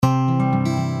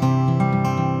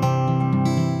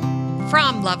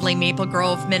lovely Maple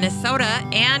Grove, Minnesota,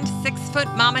 and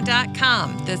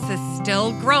sixfootmama.com. This is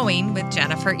Still Growing with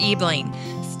Jennifer Ebling.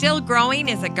 Still Growing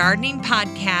is a gardening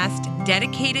podcast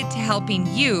dedicated to helping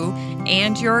you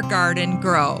and your garden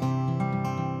grow.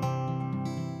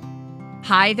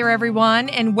 Hi there, everyone,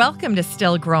 and welcome to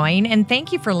Still Growing, and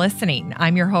thank you for listening.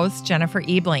 I'm your host, Jennifer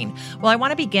Ebling. Well, I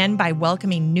want to begin by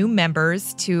welcoming new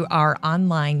members to our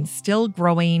online Still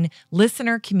Growing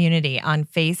listener community on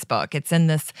Facebook. It's in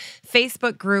this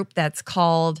Facebook group that's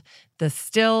called the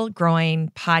Still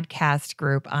Growing Podcast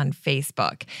Group on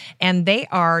Facebook. And they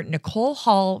are Nicole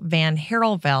Hall Van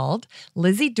Herelveld,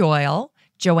 Lizzie Doyle,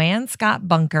 Joanne Scott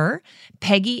Bunker,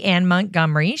 Peggy Ann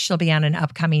Montgomery, she'll be on an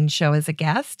upcoming show as a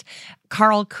guest,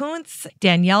 Carl Kuntz,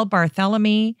 Danielle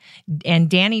Bartholomew, and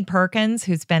Danny Perkins,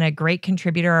 who's been a great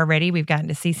contributor already. We've gotten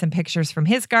to see some pictures from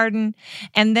his garden.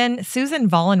 And then Susan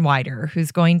Vollenweider,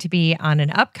 who's going to be on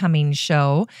an upcoming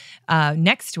show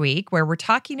next week, where we're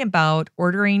talking about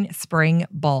ordering spring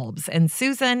bulbs. And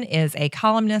Susan is a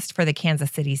columnist for the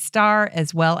Kansas City Star,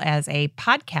 as well as a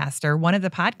podcaster, one of the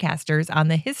podcasters on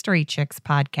the History Chicks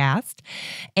podcast.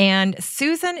 And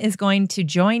Susan is going to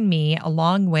join me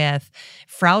along with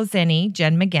Frau Zenny,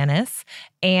 Jen McGinnis,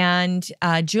 and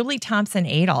Julie Thompson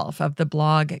Adolf of the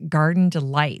blog Garden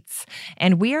Delights.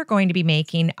 And we are going to be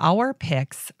making our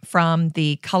picks from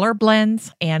the Color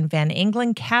Blends and Van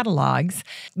Engelen catalogs,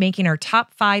 making our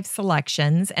top 5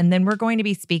 selections. And then we're going to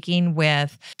be speaking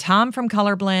with Tom from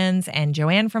Color Blends and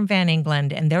Joanne from Van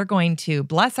Engelen, and they're going to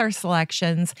bless our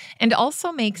selections and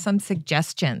also make some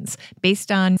suggestions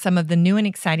based on some of the new and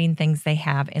exciting things they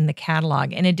have in the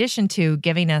catalog, in addition to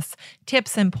giving us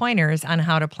tips and pointers on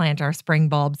how to plant our spring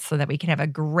bulbs so that we can have a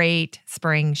great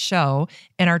spring show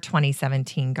in our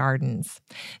 2017 gardens.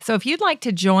 So if you'd like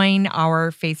to join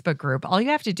our Facebook group, all you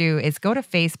have to do is go to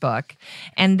Facebook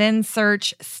and then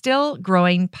search Still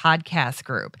Growing Podcast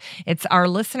Group. It's our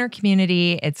listener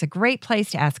community. It's a great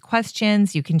place to ask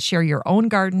questions. You can share your own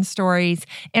garden stories,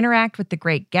 interact with the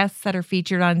great guests that are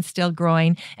featured on Still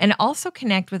Growing, and also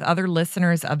connect with other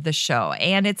listeners of the show.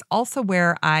 And it's also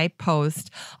where I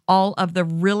post all of the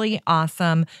really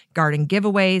awesome garden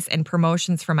giveaways and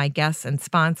promotions for my guests and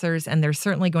sponsors, and there's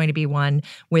certainly going to be one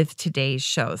with today's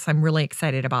show. So I'm really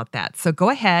excited about that. So go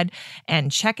ahead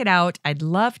and check it out. I'd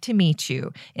love to meet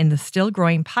you in the Still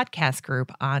Growing Podcast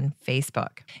Group on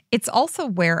Facebook. It's also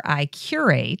where I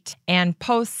curate and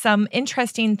post some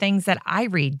interesting things that I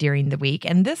read during the week.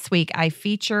 And this week I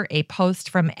feature a post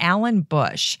from Alan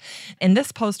Bush. And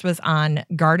this post was on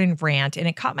Garden Rant, and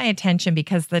it caught my attention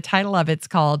because the title of it's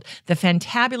called The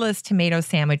Fantabulous Tomato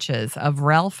Sandwiches of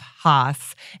Ralph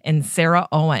Haas and Sarah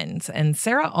Owens. And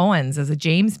Sarah Owens is a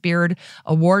James Beard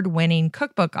award-winning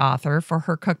cookbook author for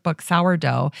her cookbook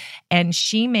Sourdough, and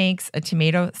she makes a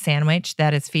tomato sandwich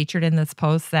that is featured in this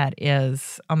post that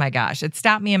is, oh my gosh, it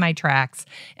stopped me in my tracks,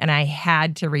 and I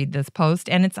had to read this post,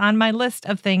 and it's on my list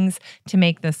of things to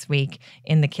make this week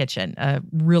in the kitchen, a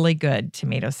really good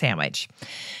tomato sandwich.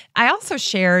 I also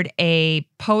shared a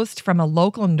post from a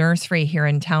local nursery here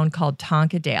in town called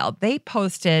Tonkadale. They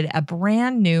posted a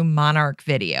brand new monarch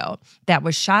video that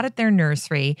was shot at their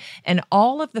nursery, and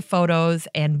all of the photos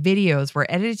and videos were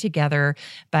edited together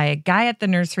by a guy at the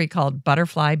nursery called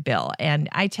Butterfly Bill. And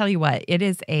I tell you what, it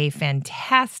is a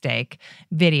fantastic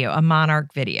video, a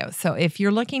monarch video. So if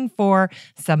you're looking for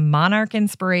some monarch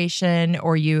inspiration,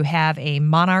 or you have a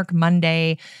Monarch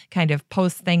Monday kind of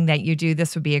post thing that you do,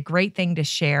 this would be a great thing to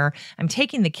share. I'm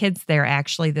taking the kids there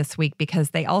actually this week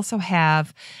because they also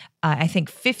have I think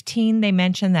 15 they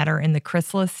mentioned that are in the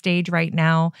chrysalis stage right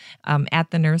now at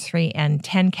the nursery, and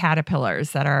 10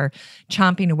 caterpillars that are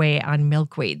chomping away on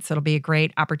milkweed. So it'll be a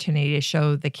great opportunity to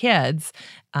show the kids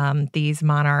these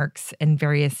monarchs in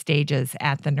various stages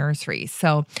at the nursery.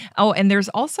 So, and there's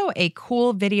also a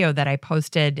cool video that I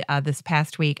posted this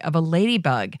past week of a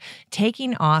ladybug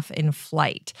taking off in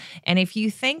flight. And if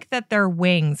you think that their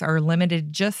wings are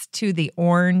limited just to the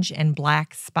orange and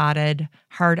black spotted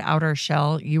hard outer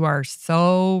shell, you are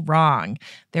so wrong.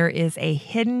 There is a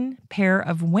hidden pair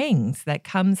of wings that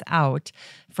comes out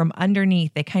from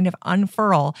underneath. They kind of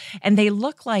unfurl, and they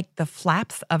look like the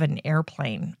flaps of an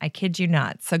airplane. I kid you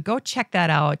not. So go check that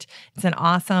out. It's an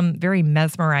awesome, very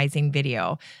mesmerizing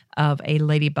video of a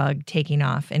ladybug taking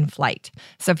off in flight.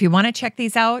 So if you want to check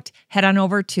these out, head on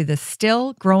over to the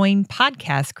Still Growing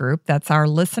Podcast Group. That's our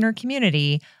listener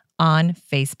community on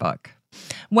Facebook.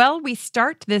 Well, we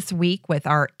start this week with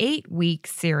our 8-week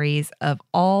series of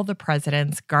All the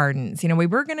President's Gardens. We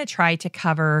were going to try to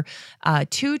cover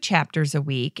 2 chapters a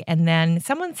week, and then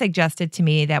someone suggested to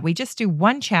me that we just do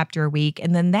 1 chapter a week,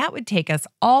 and then that would take us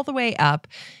all the way up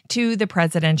to the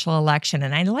presidential election.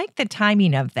 And I like the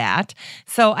timing of that.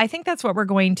 So I think that's what we're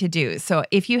going to do. So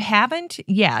if you haven't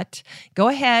yet, go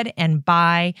ahead and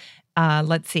buy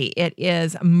let's see. It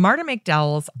is Marta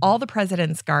McDowell's All the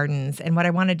President's Gardens. And what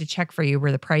I wanted to check for you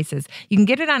were the prices. You can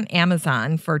get it on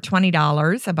Amazon for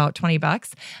 $20, about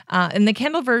 $20. And the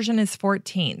Kindle version is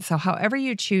 $14. So however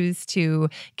you choose to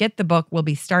get the book, we'll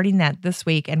be starting that this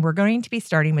week. And we're going to be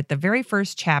starting with the very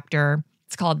first chapter.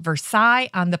 It's called Versailles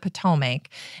on the Potomac,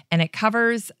 and it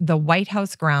covers the White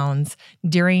House grounds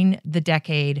during the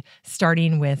decade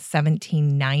starting with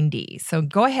 1790. So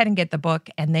go ahead and get the book,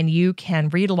 and then you can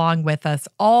read along with us.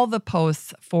 All the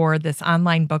posts for this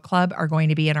online book club are going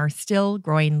to be in our Still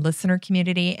Growing listener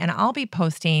community, and I'll be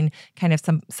posting kind of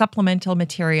some supplemental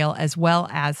material as well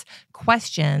as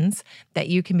questions that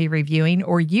you can be reviewing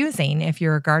or using if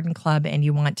you're a garden club and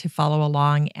you want to follow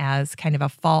along as kind of a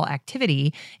fall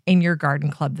activity in your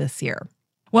garden club this year.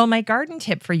 Well, my garden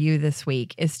tip for you this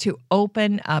week is to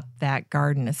open up that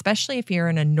garden, especially if you're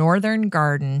in a northern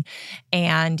garden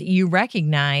and you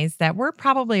recognize that we're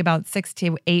probably about 6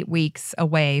 to 8 weeks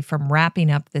away from wrapping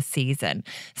up the season.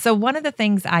 So one of the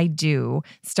things I do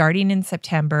starting in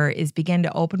September is begin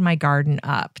to open my garden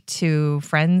up to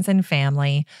friends and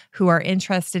family who are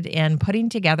interested in putting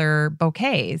together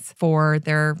bouquets for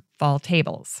their fall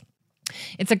tables.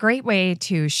 It's a great way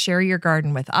to share your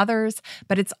garden with others,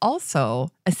 but it's also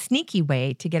a sneaky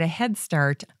way to get a head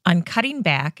start on cutting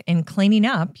back and cleaning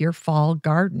up your fall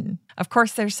garden. Of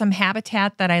course, there's some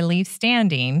habitat that I leave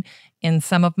standing in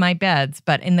some of my beds,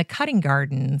 but in the cutting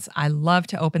gardens, I love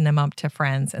to open them up to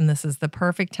friends, and this is the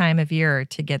perfect time of year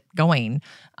to get going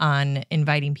on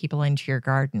inviting people into your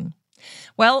garden.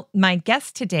 Well, my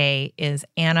guest today is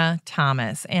Anna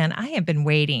Thomas, and I have been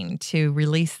waiting to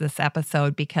release this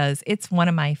episode because it's one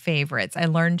of my favorites. I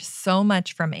learned so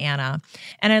much from Anna,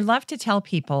 and I love to tell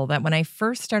people that when I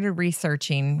first started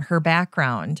researching her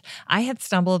background, I had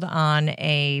stumbled on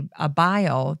a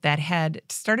bio that had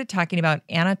started talking about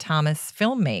Anna Thomas,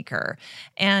 filmmaker,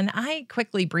 and I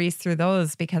quickly breezed through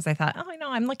those because I thought,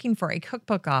 I'm looking for a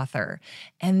cookbook author.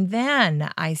 And then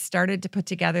I started to put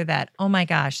together that, oh my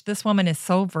gosh, this woman is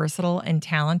so versatile and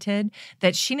talented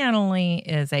that she not only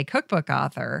is a cookbook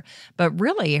author, but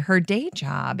really her day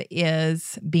job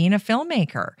is being a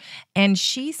filmmaker. And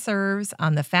she serves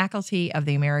on the faculty of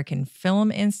the American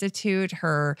Film Institute.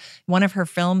 One of her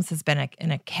films has been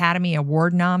an Academy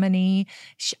Award nominee.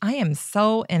 I am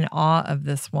so in awe of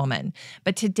this woman.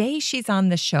 But today she's on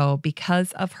the show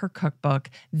because of her cookbook,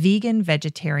 Vegan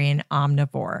Vegetarian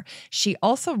Omnivore. She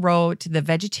also wrote The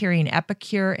Vegetarian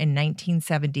Epicure in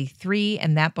 1973,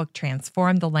 and that book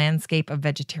transformed the landscape of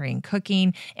vegetarian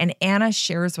cooking. And Anna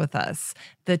shares with us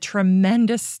the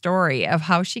tremendous story of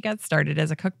how she got started as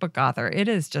a cookbook author. It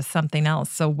is just something else.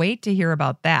 So wait to hear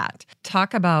about that.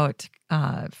 Talk about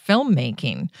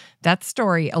filmmaking. That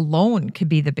story alone could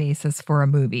be the basis for a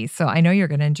movie. So I know you're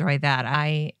going to enjoy that.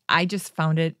 I just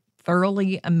found it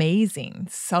thoroughly amazing,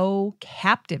 so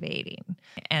captivating,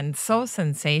 and so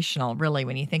sensational, really,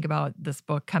 when you think about this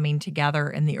book coming together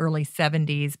in the early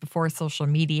 70s before social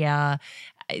media,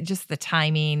 just the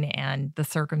timing and the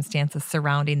circumstances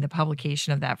surrounding the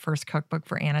publication of that first cookbook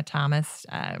for Anna Thomas.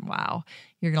 Wow,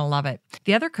 you're going to love it.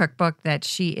 The other cookbook that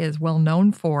she is well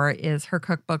known for is her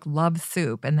cookbook, Love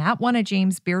Soup, and that won a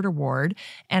James Beard Award.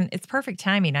 And it's perfect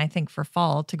timing, I think, for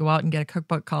fall to go out and get a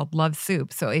cookbook called Love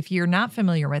Soup. So if you're not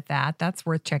familiar with that, that's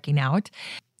worth checking out.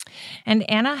 And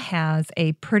Anna has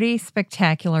a pretty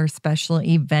spectacular special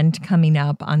event coming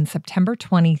up on September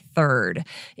 23rd.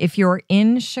 If you're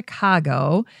in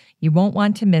Chicago, you won't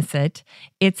want to miss it.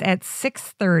 It's at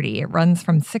 6:30. It runs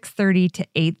from 6:30 to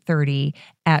 8:30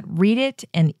 at Read It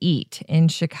and Eat in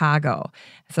Chicago.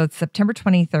 So it's September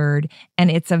 23rd, and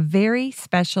it's a very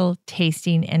special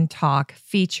tasting and talk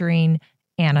featuring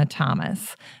Anna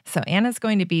Thomas. So Anna's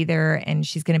going to be there, and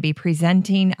she's going to be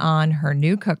presenting on her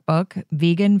new cookbook,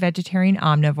 Vegan Vegetarian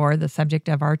Omnivore, the subject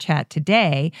of our chat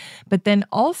today. But then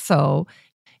also,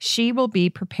 she will be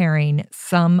preparing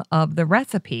some of the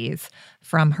recipes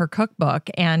from her cookbook,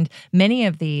 and many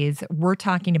of these we're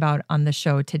talking about on the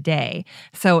show today.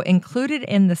 So included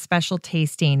in the special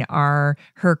tasting are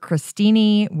her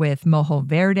crostini with mojo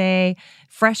verde,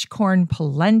 fresh corn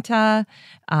polenta.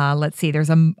 Let's see, there's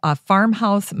a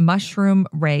farmhouse mushroom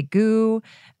ragu,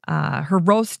 her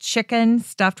roast chicken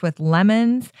stuffed with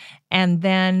lemons. And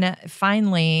then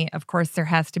finally, of course, there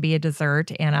has to be a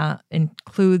dessert. Anna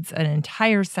includes an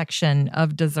entire section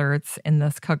of desserts in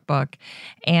this cookbook.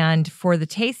 And for the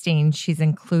tasting, she's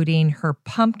including her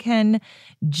pumpkin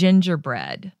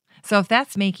gingerbread. So if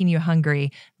that's making you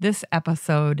hungry, this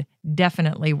episode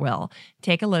definitely will.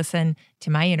 Take a listen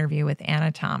to my interview with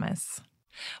Anna Thomas.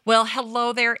 Well,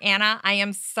 hello there, Anna. I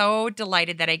am so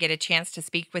delighted that I get a chance to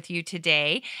speak with you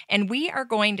today. And we are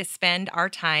going to spend our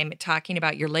time talking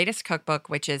about your latest cookbook,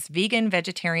 which is Vegan,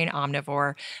 Vegetarian,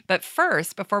 Omnivore. But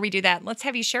first, before we do that, let's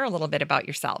have you share a little bit about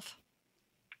yourself.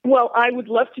 Well, I would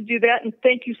love to do that. And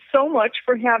thank you so much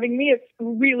for having me. It's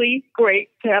really great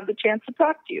to have the chance to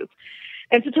talk to you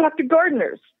and to talk to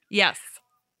gardeners. Yes.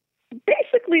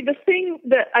 Basically, the thing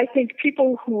that I think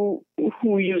people who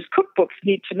use cookbooks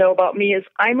need to know about me is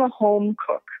I'm a home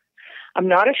cook. I'm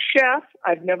not a chef.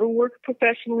 I've never worked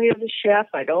professionally as a chef.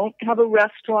 I don't have a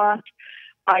restaurant.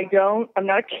 I'm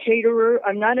not a caterer.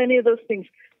 I'm not any of those things.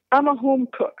 I'm a home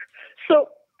cook. So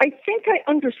I think I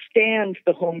understand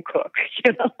the home cook,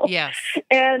 you know? Yes.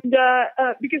 And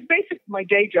because basically my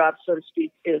day job, so to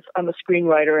speak, is I'm a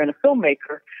screenwriter and a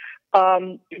filmmaker.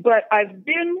 But I've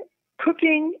been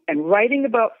cooking and writing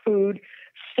about food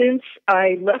since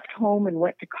I left home and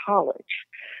went to college.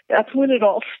 That's when it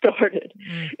all started.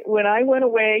 When I went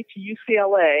away to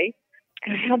UCLA, I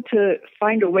had to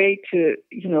find a way to,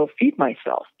 feed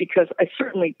myself because I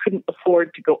certainly couldn't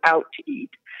afford to go out to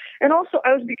eat. And also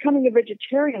I was becoming a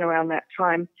vegetarian around that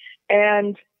time,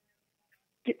 and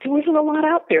there wasn't a lot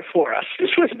out there for us. This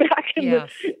was back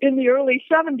in the early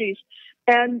 70s.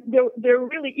 And there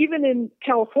really, even in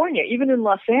California, even in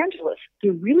Los Angeles,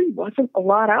 there really wasn't a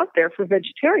lot out there for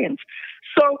vegetarians.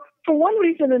 So for one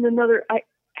reason and another, I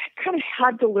kind of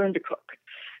had to learn to cook.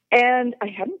 And I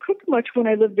hadn't cooked much when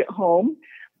I lived at home,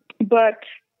 but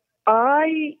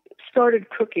I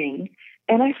started cooking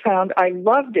and I found I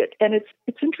loved it. And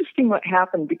it's interesting what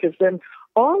happened, because then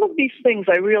all of these things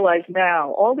I realize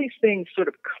now, all these things sort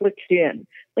of clicked in.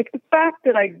 Like the fact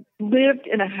that I lived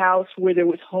in a house where there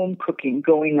was home cooking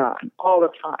going on all the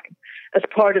time as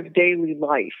part of daily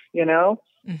life, you know?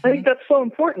 Mm-hmm. I think that's so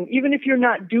important, even if you're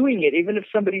not doing it, even if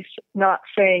somebody's not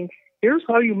saying, here's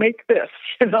how you make this,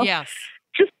 you know? Yes.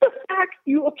 Just the fact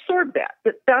you observe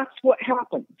that's what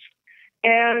happens.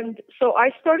 And so I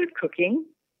started cooking.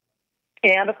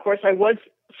 And of course, I was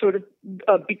sort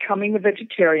of becoming a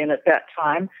vegetarian at that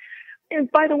time. And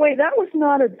by the way, that was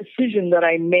not a decision that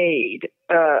I made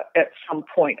at some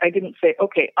point. I didn't say,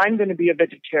 okay, I'm going to be a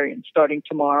vegetarian starting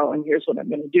tomorrow, and here's what I'm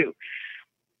going to do.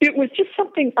 It was just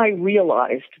something I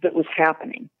realized that was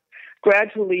happening.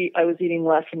 Gradually, I was eating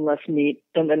less and less meat.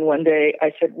 And then one day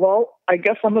I said, well, I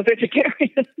guess I'm a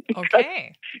vegetarian.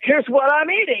 Okay. Here's what I'm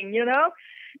eating, you know?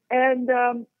 And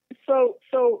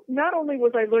so not only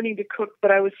was I learning to cook,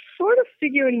 but I was sort of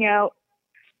figuring out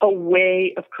a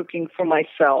way of cooking for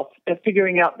myself and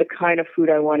figuring out the kind of food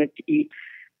I wanted to eat.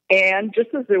 And just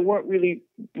as there weren't really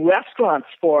restaurants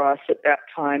for us at that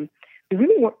time, there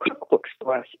really weren't cookbooks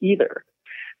for us either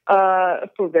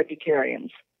for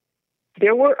vegetarians.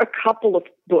 There were a couple of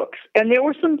books, and there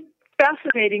were some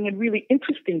fascinating and really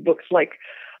interesting books like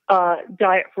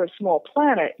Diet for a Small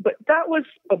Planet, but that was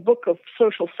a book of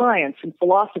social science and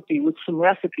philosophy with some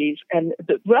recipes, and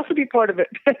the recipe part of it,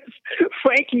 as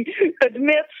Frankie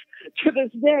admits to this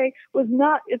day, was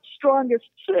not its strongest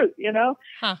suit, you know?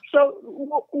 Huh. So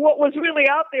what was really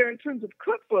out there in terms of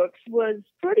cookbooks was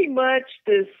pretty much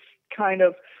this kind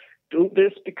of, do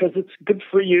this because it's good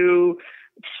for you,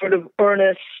 sort of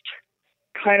earnest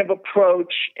kind of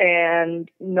approach, and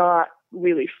not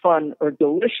really fun or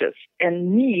delicious.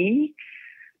 And me,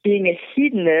 being a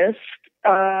hedonist,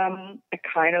 I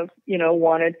kind of,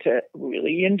 wanted to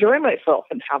really enjoy myself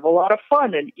and have a lot of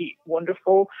fun and eat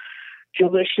wonderful,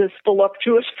 delicious,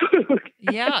 voluptuous food.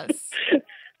 Yes.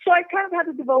 So I kind of had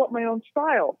to develop my own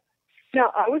style.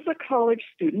 Now, I was a college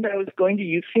student. I was going to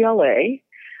UCLA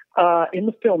in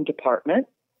the film department.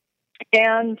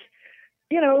 And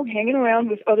hanging around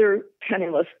with other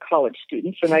penniless college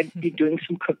students, and I'd be doing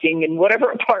some cooking in whatever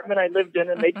apartment I lived in,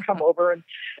 and they'd come over and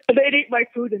they'd eat my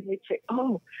food, and they'd say,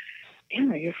 oh,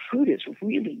 Anna, your food is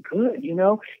really good,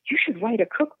 you should write a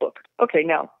cookbook. Okay,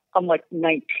 now I'm like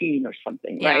 19 or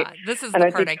something, right? Yeah, this is the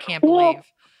part I can't believe.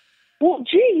 Well,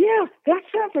 gee, yeah, that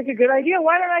sounds like a good idea.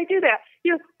 Why don't I do that?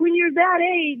 When you're that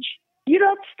age, you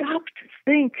don't stop to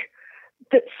think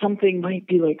that something might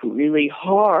be like really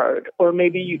hard, or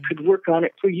maybe you could work on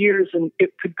it for years and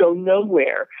it could go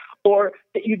nowhere, or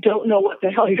that you don't know what the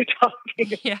hell you're talking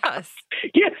about. Yes.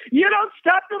 You don't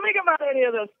stop to think about any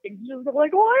of those things. You're just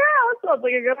like, well, yeah, that sounds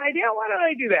like a good idea. Why don't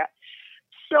I do that?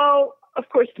 So, of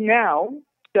course, now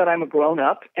that I'm a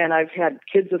grown-up and I've had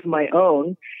kids of my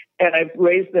own and I've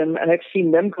raised them and I've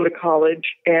seen them go to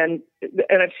college and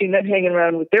I've seen them hanging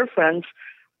around with their friends,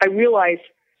 I realize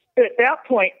that at that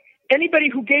point, anybody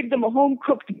who gave them a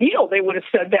home-cooked meal, they would have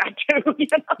said that too. You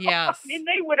know? Yes. I mean,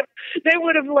 they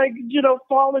would have like,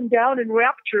 fallen down in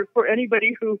rapture for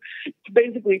anybody who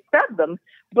basically fed them.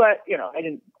 But,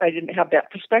 I didn't have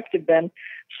that perspective then.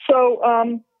 So,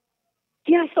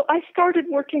 so I started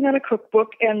working on a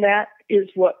cookbook, and that is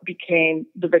what became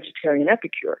The Vegetarian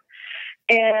Epicure.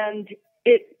 And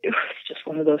it was just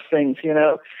one of those things,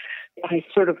 I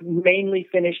sort of mainly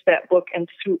finished that book, and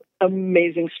through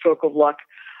amazing stroke of luck,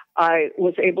 I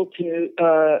was able to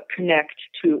connect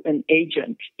to an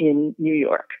agent in New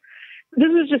York. This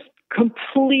was just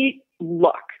complete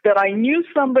luck that I knew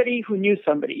somebody who knew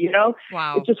somebody,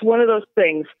 Wow. It's just one of those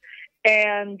things.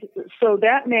 And so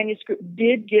that manuscript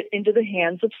did get into the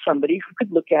hands of somebody who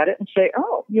could look at it and say,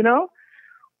 oh,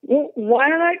 well, why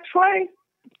don't I try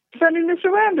sending this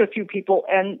around to a few people?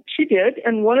 And she did.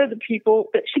 And one of the people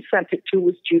that she sent it to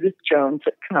was Judith Jones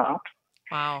at Knopf.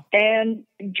 Wow. And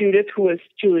Judith, who was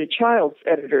Julia Child's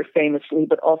editor famously,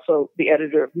 but also the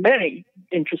editor of many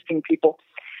interesting people,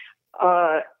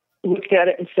 looked at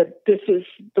it and said, this is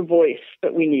the voice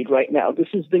that we need right now. This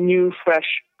is the new,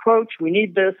 fresh approach. We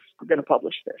need this. We're going to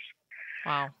publish this.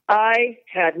 Wow. I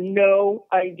had no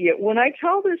idea. When I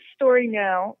tell this story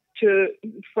now to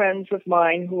friends of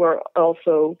mine who are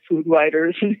also food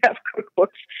writers and have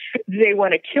cookbooks, they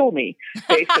want to kill me,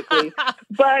 basically.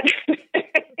 But,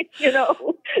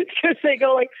 because they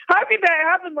go like, how did that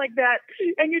happen like that?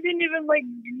 And you didn't even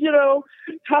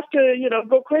have to,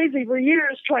 go crazy for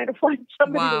years trying to find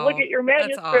somebody to look at your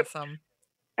manuscript. That's awesome.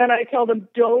 And I tell them,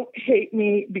 don't hate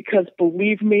me, because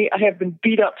believe me, I have been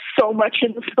beat up so much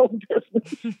in the film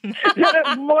business that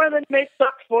it more than makes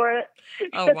up for it.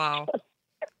 Oh, wow.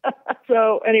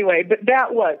 So anyway, but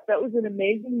that was an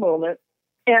amazing moment.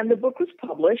 And the book was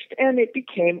published, and it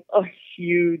became a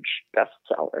huge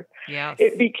bestseller. Yes.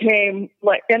 It became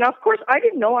and of course, I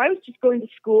didn't know. I was just going to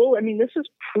school. I mean, this is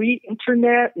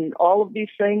pre-internet and all of these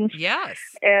things. Yes.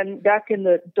 And back in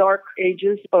the dark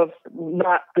ages of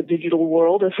not the digital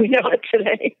world as we know it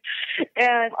today.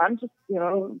 And I'm just,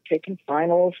 taking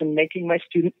finals and making my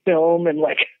student film and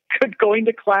going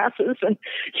to classes and,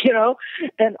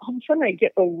 and all of a sudden I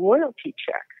get a royalty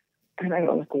check. And I'm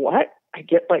like, what? I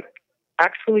get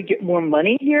actually get more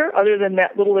money here other than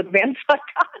that little advance I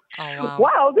got. Oh, wow.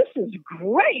 Wow, this is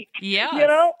great. Yes.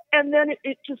 And then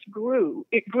it just grew.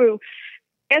 It grew.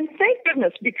 And thank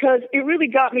goodness, because it really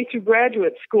got me through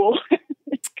graduate school.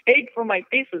 It paid for my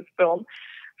thesis film.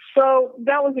 So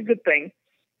that was a good thing.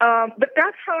 But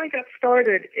that's how I got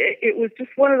started. It was just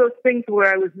one of those things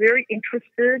where I was very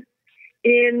interested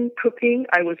in cooking.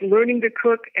 I was learning to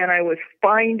cook, and I was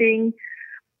finding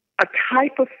a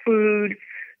type of food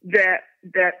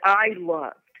that I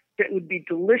loved, that would be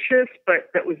delicious, but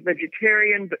that was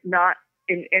vegetarian, but not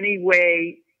in any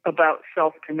way about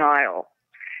self-denial.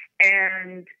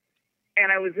 And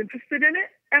I was interested in it,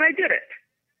 and I did it.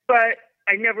 But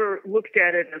I never looked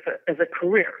at it as a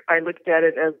career. I looked at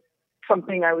it as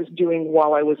something I was doing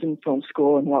while I was in film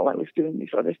school and while I was doing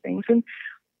these other things. And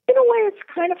in a way, it's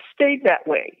kind of stayed that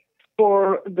way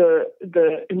for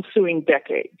the ensuing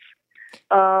decades.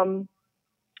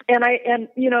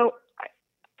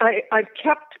 I've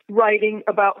kept writing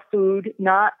about food,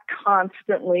 not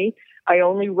constantly. I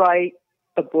only write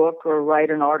a book or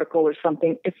write an article or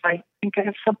something if I think I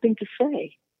have something to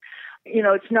say.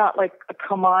 It's not like a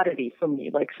commodity for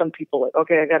me. Like some people,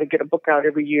 okay, I got to get a book out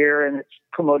every year and it's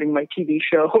promoting my TV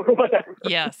show or whatever.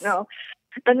 Yes.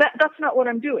 And that's not what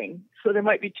I'm doing. So there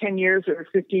might be 10 years or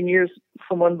 15 years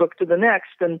from one book to the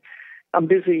next, and I'm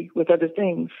busy with other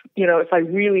things. If I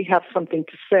really have something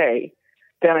to say,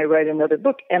 then I write another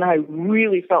book. And I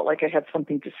really felt like I had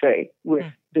something to say with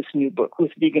this new book,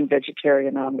 with Vegan,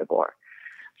 Vegetarian, Omnivore.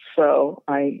 So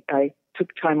I took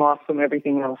time off from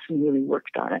everything else and really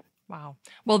worked on it. Wow.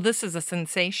 Well, this is a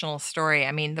sensational story.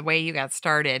 I mean, the way you got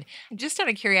started. Just out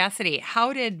of curiosity,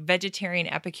 how did Vegetarian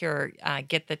Epicure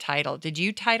get the title? Did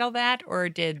you title that, or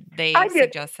did they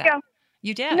suggest that? Yeah.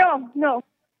 You did?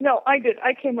 No, I did.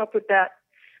 I came up with that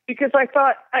because I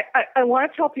thought I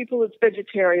want to tell people it's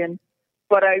vegetarian,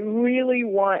 but I really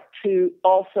want to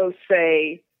also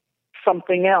say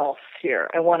something else here.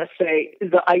 I want to say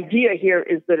the idea here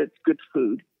is that it's good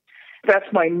food. That's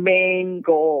my main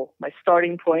goal, my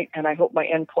starting point, and I hope my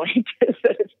end point is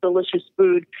that it's delicious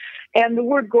food. And the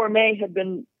word gourmet had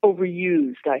been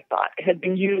overused, I thought. It had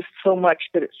been used so much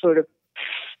that it sort of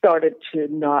started to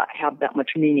not have that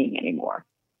much meaning anymore.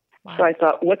 Wow. So I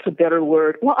thought, what's a better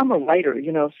word? Well, I'm a writer,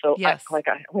 so Yes. I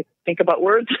like think about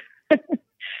words.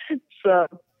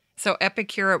 So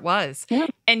epicure it was. Yeah.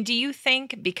 And do you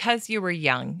think because you were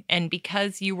young and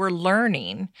because you were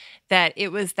learning that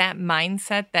it was that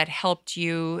mindset that helped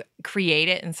you create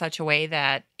it in such a way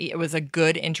that it was a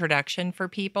good introduction for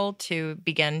people to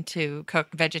begin to cook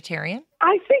vegetarian?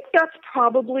 I think that's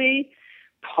probably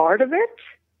part of it.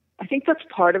 I think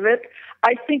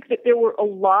that there were a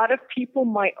lot of people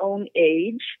my own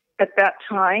age at that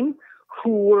time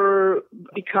who were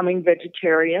becoming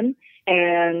vegetarian.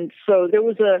 And so there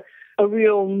was a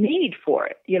real need for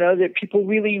it, that people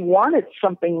really wanted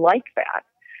something like that.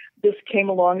 This came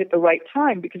along at the right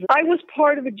time because I was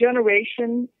part of a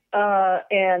generation,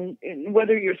 and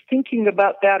whether you're thinking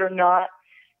about that or not,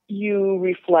 you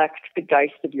reflect the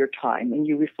geist of your time and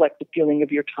you reflect the feeling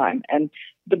of your time. And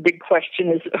the big question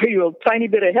is, are you a tiny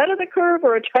bit ahead of the curve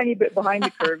or a tiny bit behind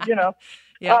the curve,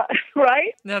 Yeah.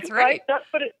 Right? That's right. That's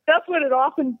what it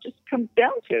often just comes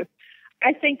down to.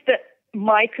 I think that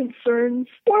my concerns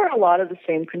were a lot of the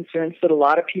same concerns that a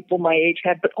lot of people my age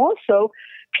had, but also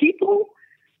people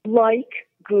like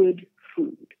good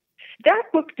food. That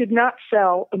book did not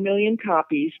sell 1 million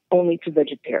copies only to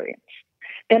vegetarians.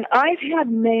 And I've had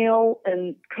mail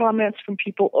and comments from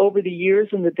people over the years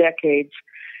and the decades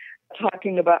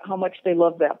talking about how much they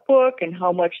love that book and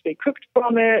how much they cooked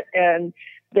from it, and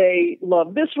they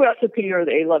love this recipe or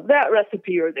they love that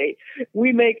recipe, or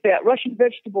we make that Russian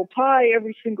vegetable pie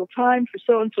every single time for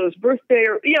so-and-so's birthday,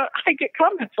 or, I get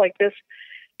comments like this.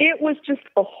 It was just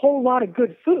a whole lot of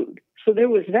good food. So there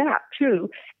was that too,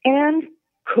 and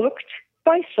cooked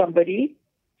by somebody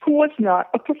who was not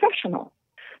a professional.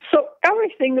 So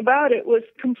everything about it was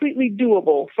completely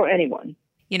doable for anyone.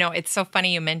 It's so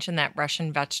funny you mentioned that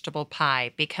Russian vegetable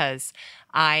pie because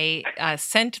I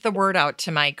sent the word out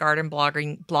to my garden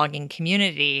blogging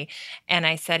community, and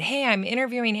I said, hey, I'm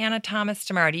interviewing Anna Thomas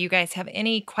tomorrow. Do you guys have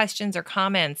any questions or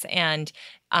comments? And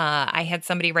I had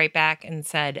somebody write back and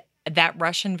said, that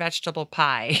Russian vegetable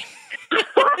pie.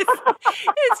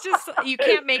 It's just, you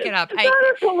can't make it up.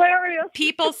 That is hilarious.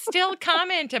 People still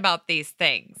comment about these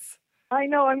things. I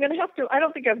know. I'm going to have to. I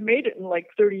don't think I've made it in like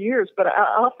 30 years, but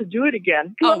I'll have to do it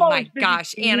again. Oh my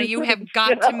gosh, Anna, you have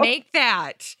got to make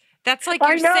that. That's like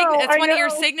your that's one of your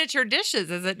signature dishes,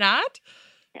 is it not?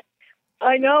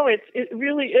 I know. It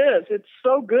really is. It's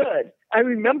so good. I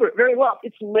remember it very well.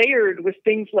 It's layered with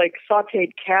things like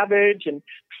sautéed cabbage and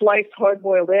sliced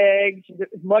hard-boiled eggs,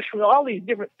 mushrooms, all these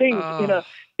different things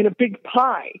in a big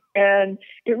pie, and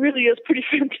it really is pretty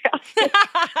fantastic.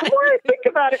 The more I think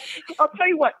about it, I'll tell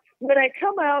you what. When I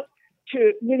come out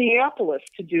to Minneapolis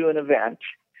to do an event,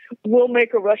 we'll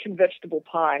make a Russian vegetable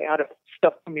pie out of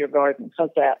stuff from your garden.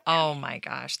 How's that? Oh my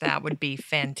gosh, that would be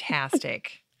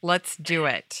fantastic. Let's do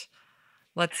it.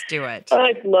 Let's do it.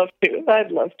 I'd love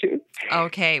to.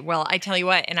 Okay. Well, I tell you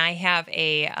what, and I have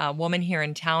a woman here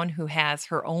in town who has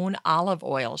her own olive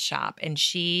oil shop, and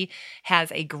she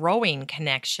has a growing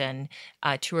connection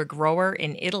to a grower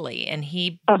in Italy, and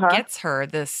he gets her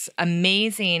this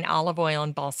amazing olive oil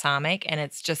and balsamic, and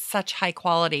it's just such high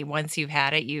quality. Once you've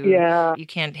had it, you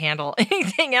can't handle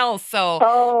anything else. So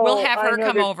we'll have her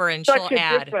come over and she'll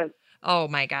add. Difference. Oh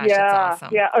my gosh, it's awesome.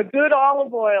 Yeah, a good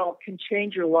olive oil can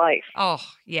change your life. Oh,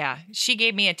 yeah. She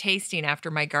gave me a tasting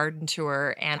after my garden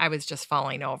tour, and I was just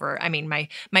falling over. I mean,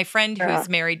 my friend who's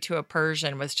married to a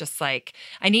Persian was just like,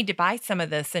 I need to buy some of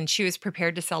this, and she was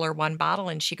prepared to sell her one bottle,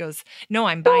 and she goes, no,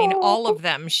 I'm buying all of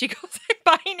them. She goes,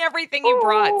 I'm buying everything you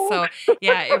brought. So,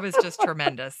 yeah, it was just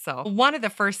tremendous. So one of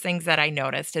the first things that I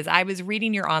noticed is I was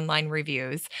reading your online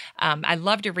reviews. I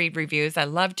love to read reviews. I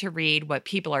love to read what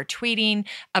people are tweeting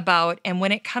about. And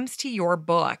when it comes to your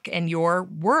book and your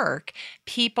work,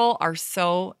 people are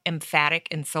so emphatic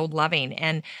and so loving.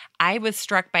 And I was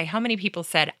struck by how many people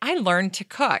said, I learned to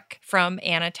cook from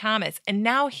Anna Thomas. And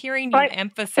now hearing you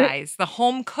emphasize the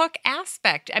home cook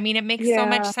aspect, I mean, it makes so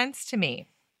much sense to me.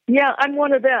 Yeah, I'm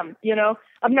one of them.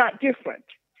 I'm not different.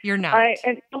 You're not.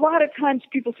 And a lot of times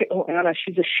people say, oh, Anna,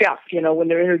 she's a chef, when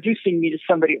they're introducing me to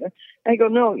somebody. I go,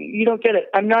 no, you don't get it.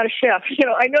 I'm not a chef.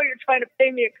 I know you're trying to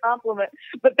pay me a compliment,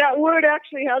 but that word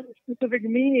actually has a specific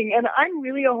meaning, and I'm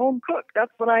really a home cook.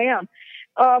 That's what I am.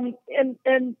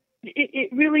 And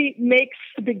it really makes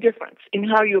a big difference in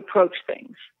how you approach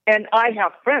things. And I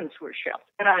have friends who are chefs,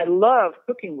 and I love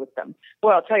cooking with them.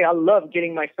 Well, I'll tell you, I love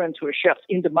getting my friends who are chefs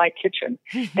into my kitchen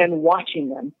and watching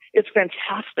them. It's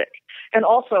fantastic. And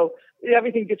also,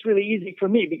 everything gets really easy for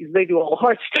me because they do all the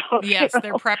hard stuff. Yes,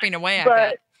 they're prepping away, I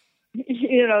bet.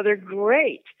 They're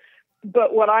great.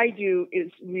 But what I do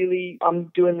is really,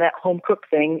 I'm doing that home cook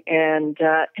thing, and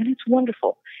it's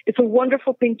wonderful. It's a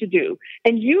wonderful thing to do.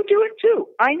 And you do it too.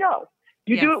 I know.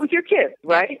 You do it with your kids,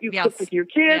 right? You cook with your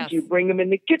kids. You bring them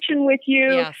in the kitchen with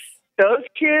you. Yes. Those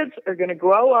kids are going to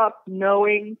grow up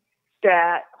knowing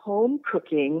that home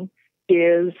cooking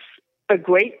is a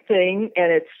great thing,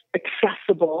 and it's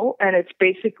accessible, and it's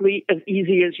basically as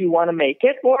easy as you want to make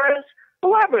it, or as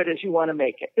elaborate as you want to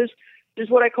make it. There's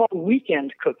what I call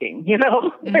weekend cooking,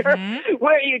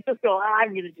 where you just go,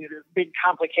 I'm going to do this big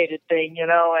complicated thing,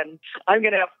 and I'm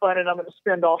going to have fun, and I'm going to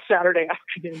spend all Saturday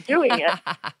afternoon doing it.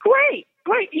 Great.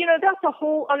 That's a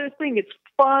whole other thing. It's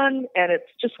fun, and it's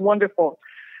just wonderful.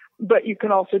 But you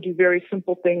can also do very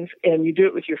simple things, and you do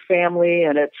it with your family,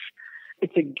 and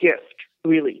it's a gift,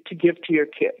 really, to give to your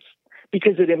kids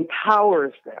because it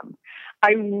empowers them.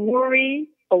 I worry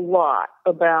a lot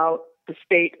about the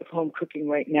state of home cooking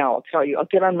right now. I'll tell you. I'll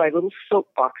get on my little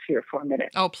soapbox here for a minute.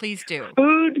 Oh, please do.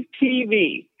 Food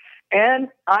TV. And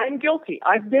I'm guilty.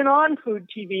 I've been on food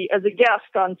TV as a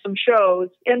guest on some shows,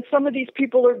 and some of these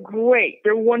people are great.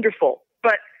 They're wonderful.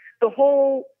 But the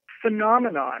whole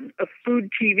phenomenon of food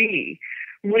TV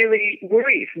really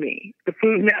worries me. The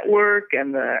Food Network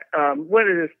and what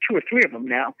is it, 2 or 3 of them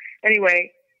now.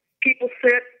 Anyway, people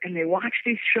sit and they watch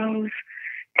these shows,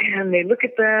 and they look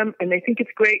at them, and they think it's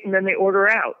great, and then they order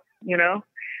out,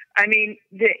 I mean,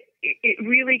 it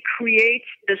really creates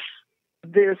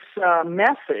this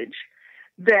message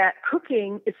that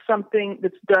cooking is something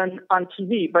that's done on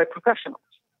TV by professionals.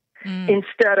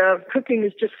 Instead of cooking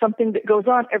is just something that goes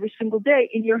on every single day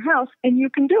in your house, and you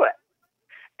can do it.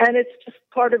 And it's just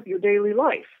part of your daily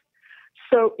life.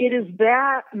 So it is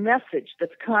that message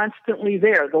that's constantly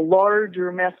there, the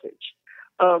larger message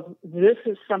of this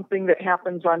is something that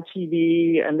happens on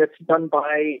TV and that's done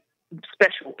by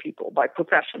special people, by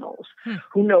professionals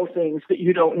who know things that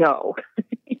you don't know.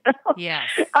 Yes.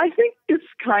 I think it's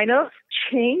kind of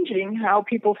changing how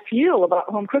people feel about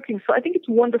home cooking. So I think it's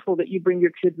wonderful that you bring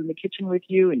your kids in the kitchen with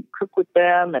you and cook with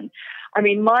them. And I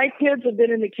mean, my kids have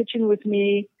been in the kitchen with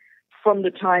me from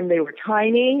the time they were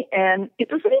tiny, and it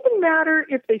doesn't even matter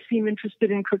if they seem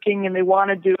interested in cooking and they want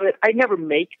to do it. I never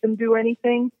make them do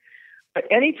anything. But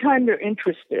anytime they're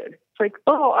interested, it's like,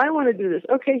 oh, I want to do this.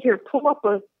 Okay, here, pull up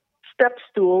a step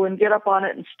stool and get up on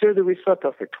it and stir the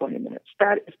risotto for 20 minutes.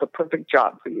 That is the perfect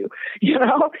job for you,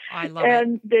 I love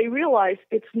and it. they realize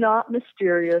it's not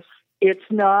mysterious. It's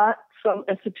not some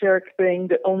esoteric thing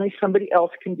that only somebody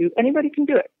else can do. Anybody can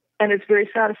do it, and it's very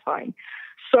satisfying.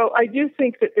 So I do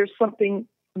think that there's something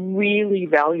really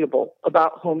valuable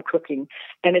about home cooking.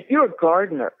 And if you're a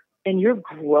gardener, and you're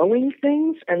growing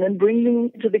things and then bringing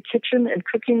them to the kitchen and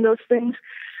cooking those things,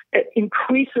 it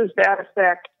increases that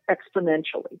effect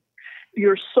exponentially.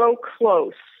 You're so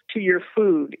close to your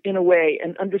food in a way,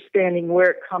 and understanding where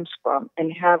it comes from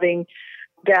and having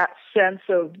that sense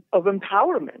of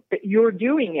empowerment that you're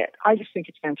doing it. I just think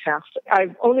it's fantastic.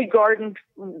 I've only gardened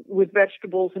with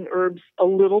vegetables and herbs a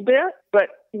little bit, but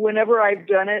whenever I've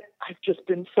done it, I've just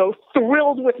been so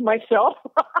thrilled with myself.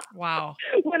 Wow.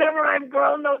 Whenever I've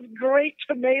grown those great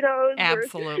tomatoes.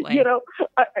 Absolutely.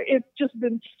 It's just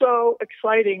been so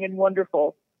exciting and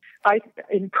wonderful. I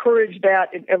encourage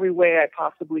that in every way I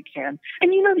possibly can.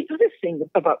 And the other thing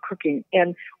about cooking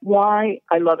and why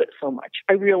I love it so much,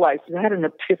 I realized I had an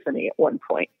epiphany at one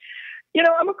point.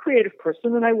 I'm a creative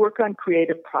person and I work on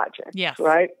creative projects, yes.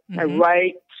 right? Mm-hmm. I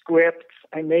write scripts,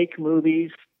 I make movies.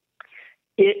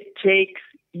 It takes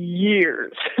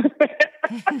years.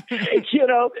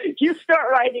 You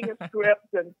start writing a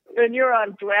script and you're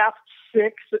on draft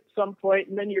 6 at some point,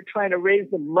 and then you're trying to raise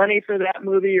the money for that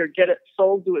movie or get it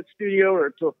sold to a studio or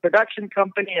to a production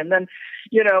company. And then,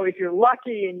 if you're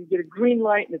lucky and you get a green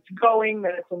light and it's going,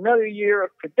 then it's another year of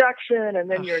production, and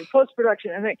then you're in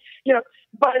post-production. And then,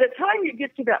 by the time you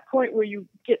get to that point where you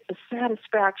get the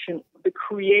satisfaction of the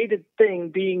created thing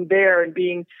being there and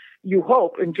being, you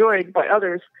hope, enjoyed by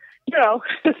others,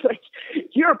 it's like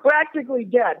you're practically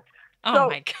dead. Oh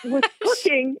my So with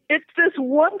cooking, it's this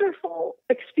wonderful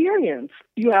experience.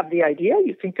 You have the idea,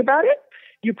 you think about it,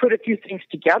 you put a few things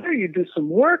together, you do some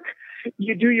work,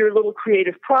 you do your little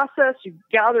creative process, you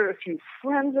gather a few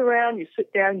friends around, you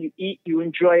sit down, you eat, you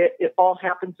enjoy it. It all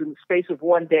happens in the space of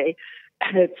one day,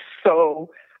 and it's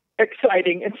so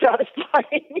exciting and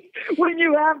satisfying when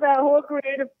you have that whole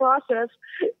creative process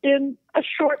in a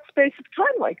short space of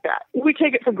time like that. We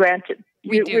take it for granted.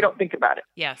 We don't think about it.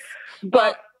 Yes.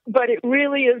 But it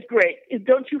really is great.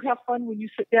 Don't you have fun when you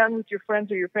sit down with your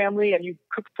friends or your family and you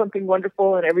cook something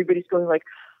wonderful and everybody's going like,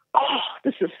 oh,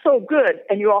 this is so good,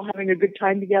 and you're all having a good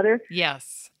time together?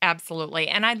 Yes, absolutely.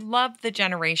 And I love the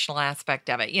generational aspect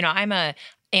of it. I'm a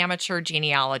amateur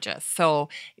genealogist. So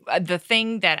the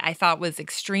thing that I thought was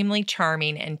extremely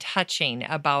charming and touching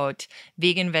about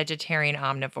Vegan, Vegetarian,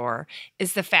 Omnivore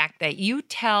is the fact that you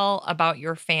tell about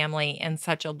your family in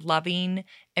such a loving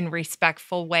and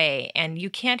respectful way. And you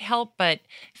can't help but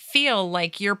feel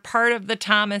like you're part of the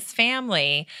Thomas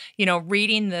family,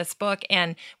 reading this book.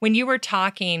 And when you were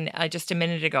talking just a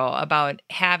minute ago about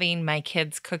having my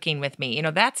kids cooking with me,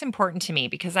 that's important to me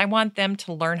because I want them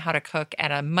to learn how to cook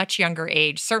at a much younger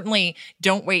age. Certainly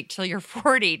don't wait till you're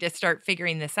 40 to start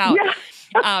figuring this out.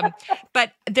 Yeah.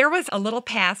 But there was a little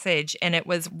passage, and it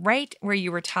was right where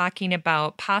you were talking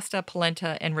about pasta,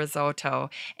 polenta, and risotto.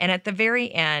 And at the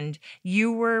very end,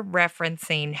 you were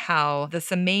referencing how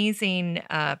this amazing,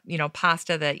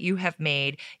 pasta that you have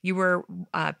made, you were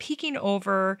peeking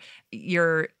over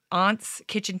your aunt's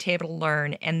kitchen table to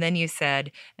learn. And then you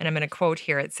said, and I'm going to quote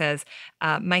here, it says,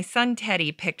 my son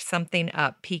Teddy picked something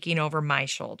up peeking over my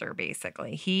shoulder,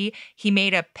 basically. He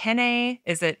made a penne,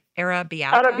 is it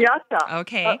arrabbiata? Arrabbiata.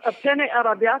 Okay. A penne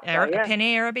arrabbiata. A penne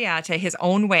arrabbiata, his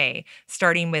own way,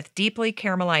 starting with deeply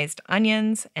caramelized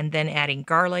onions and then adding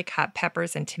garlic, hot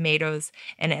peppers, and tomatoes.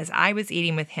 And as I was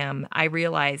eating with him, I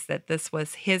realized that this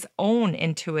was his own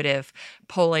intuitive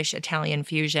Polish-Italian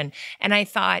fusion. And I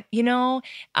thought,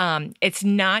 it's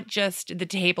not just the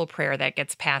table prayer that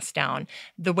gets passed down,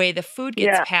 the way the food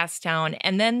gets passed down,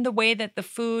 and then the way that the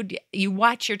food, you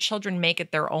watch your children make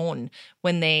it their own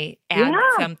when they add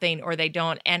something or they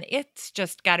don't. And it's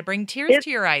just got to bring tears to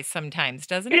your eyes sometimes,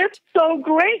 doesn't it? It's so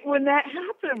great when that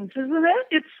happens, isn't it?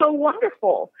 It's so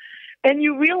wonderful. And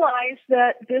you realize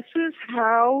that this is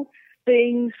how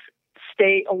things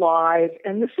stay alive.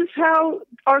 And this is how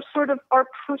our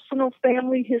personal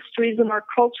family histories and our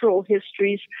cultural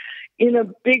histories in a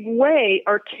big way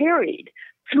are carried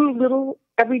through little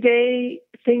everyday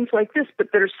things like this, but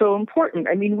that are so important.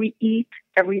 I mean, we eat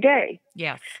every day.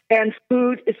 Yes. And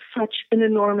food is such an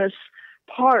enormous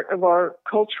part of our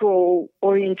cultural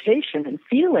orientation and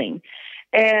feeling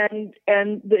and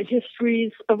the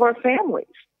histories of our families.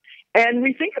 And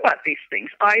we think about these things.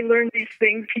 I learned these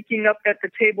things peeking up at the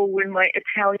table when my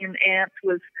Italian aunt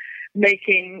was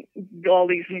making all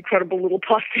these incredible little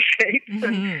pasta shapes. Mm-hmm.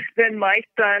 And then my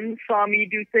son saw me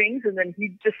do things, and then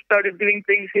he just started doing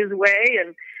things his way.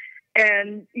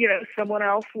 And someone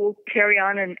else will carry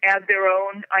on and add their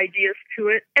own ideas to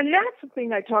it. And that's the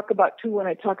thing I talk about, too, when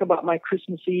I talk about my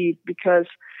Christmas Eve, because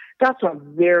that's a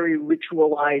very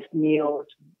ritualized meal.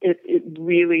 It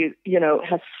really,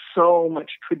 has so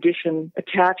much tradition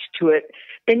attached to it.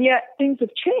 And yet things have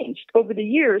changed over the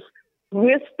years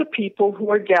with the people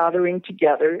who are gathering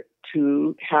together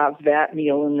to have that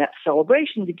meal and that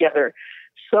celebration together.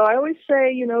 So I always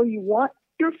say, you want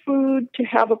your food to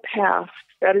have a past.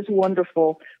 That is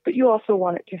wonderful, but you also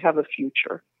want it to have a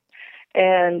future.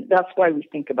 And that's why we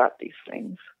think about these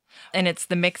things. And it's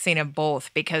the mixing of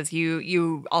both, because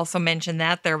you also mentioned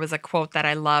that there was a quote that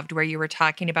I loved where you were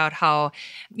talking about how,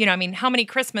 how many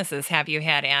Christmases have you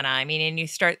had, Anna? And you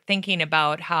start thinking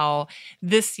about how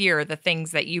this year, the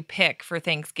things that you pick for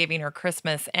Thanksgiving or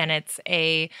Christmas, and it's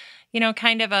a,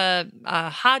 kind of a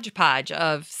hodgepodge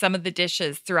of some of the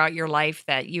dishes throughout your life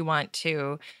that you want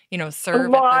to,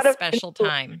 serve at this special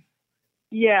time.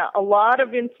 Yeah, a lot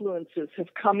of influences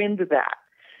have come into that.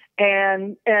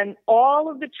 And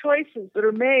all of the choices that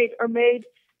are made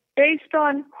based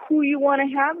on who you want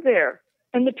to have there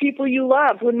and the people you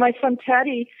love. When my son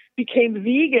Teddy became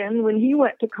vegan when he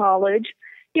went to college,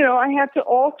 I had to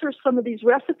alter some of these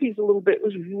recipes a little bit. It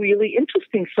was really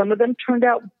interesting. Some of them turned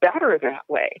out better that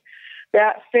way.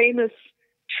 That famous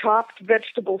chopped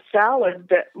vegetable salad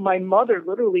that my mother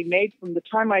literally made from the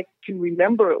time I can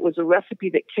remember. It was a recipe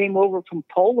that came over from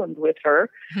Poland with her.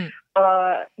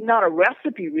 Not a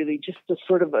recipe, really, just a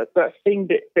sort of a thing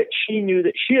that she knew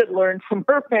that she had learned from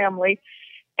her family.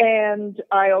 And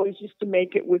I always used to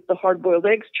make it with the hard-boiled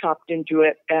eggs chopped into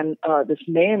it and this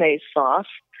mayonnaise sauce.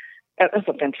 That's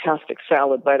a fantastic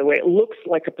salad, by the way. It looks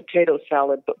like a potato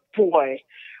salad, but boy,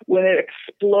 when it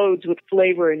explodes with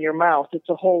flavor in your mouth, it's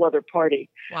a whole other party.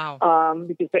 Wow.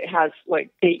 Because it has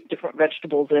like 8 different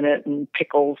vegetables in it and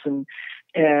pickles and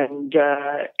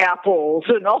apples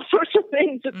and all sorts of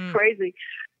things. It's crazy.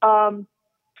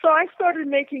 So I started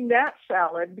making that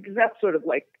salad because that's sort of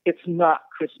like, it's not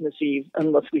Christmas Eve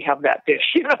unless we have that dish,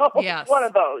 Yes. One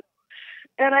of those.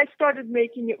 And I started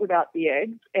making it without the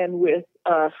eggs and with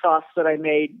sauce that I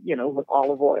made, with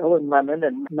olive oil and lemon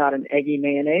and not an eggy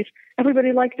mayonnaise.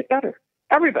 Everybody liked it better.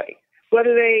 Everybody.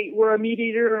 Whether they were a meat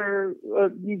eater or a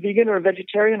vegan or a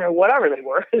vegetarian or whatever they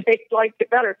were, they liked it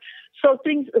better. So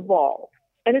things evolve.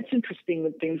 And it's interesting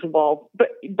when things evolve.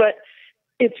 But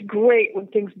it's great when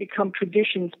things become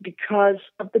traditions because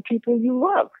of the people you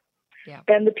love. Yeah.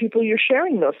 And the people you're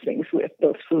sharing those things with,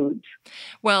 those foods.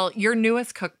 Well, your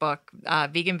newest cookbook,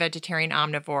 Vegan, Vegetarian,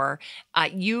 Omnivore,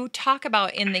 you talk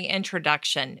about in the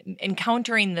introduction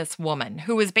encountering this woman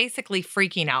who was basically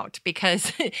freaking out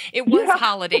because it was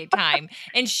holiday time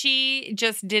and she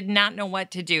just did not know what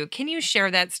to do. Can you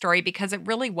share that story? Because it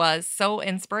really was so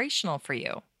inspirational for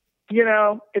you. You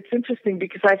know, it's interesting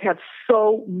because I've had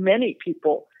so many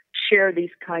people share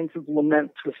these kinds of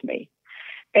laments with me.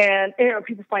 And,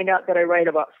 people find out that I write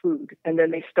about food, and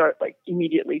then they start,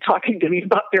 immediately talking to me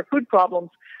about their food problems.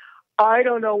 I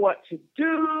don't know what to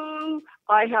do.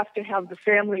 I have to have the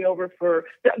family over for...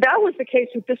 That was the case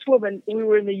with this woman. We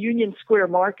were in the Union Square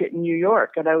Market in New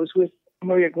York, and I was with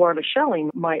Maria Guarnaschelli,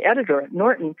 my editor at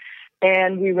Norton,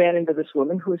 and we ran into this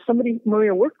woman who was somebody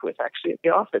Maria worked with, actually, at the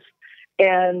office.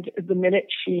 And the minute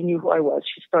she knew who I was,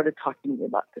 she started talking to me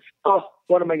about this. Oh,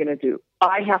 what am I going to do?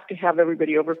 I have to have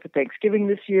everybody over for Thanksgiving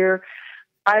this year.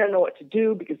 I don't know what to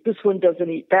do because this one doesn't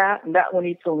eat that and that one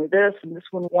eats only this and this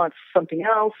one wants something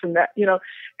else and that,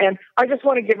 and I just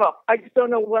want to give up. I just don't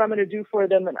know what I'm going to do for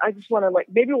them. And I just want to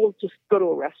maybe we'll just go to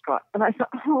a restaurant. And I thought,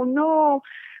 oh no,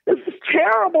 this is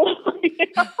terrible.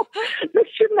 This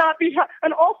should not be.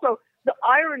 And also the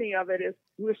irony of it is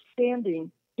we're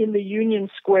standing in the Union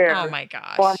Square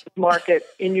Farmers Market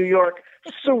in New York,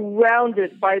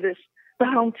 surrounded by this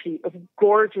bounty of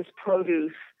gorgeous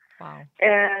produce. Wow.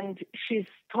 And she's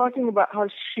talking about how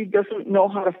she doesn't know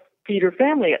how to feed her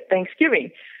family at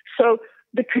Thanksgiving. So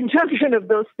the conjunction of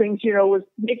those things, was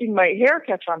making my hair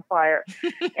catch on fire.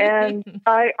 And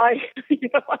I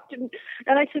didn't,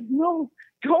 and I said, no,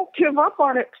 don't give up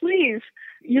on it, please.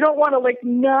 You don't want to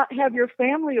not have your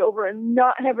family over and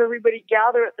not have everybody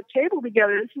gather at the table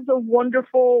together. This is a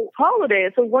wonderful holiday.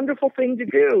 It's a wonderful thing to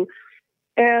do.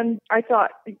 And I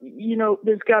thought,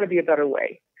 there's got to be a better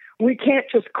way. We can't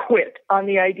just quit on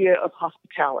the idea of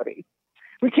hospitality.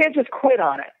 We can't just quit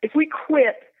on it. If we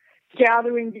quit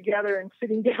gathering together and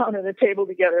sitting down at a table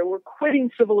together, we're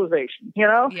quitting civilization,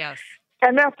 Yes.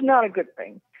 And that's not a good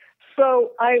thing.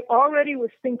 So I already was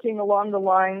thinking along the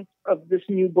lines of this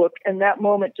new book, and that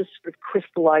moment just sort of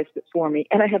crystallized it for me.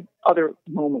 And I had other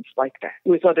moments like that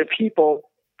with other people.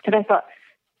 And I thought,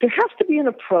 there has to be an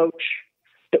approach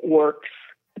that works,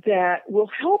 that will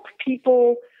help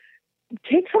people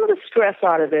take some of the stress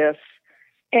out of this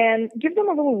and give them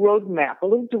a little roadmap, a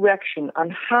little direction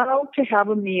on how to have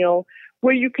a meal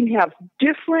where you can have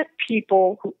different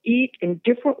people who eat in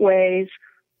different ways,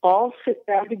 all sit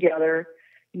down together.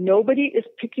 Nobody is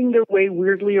picking their way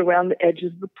weirdly around the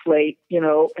edges of the plate,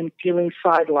 and feeling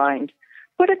sidelined.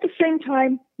 But at the same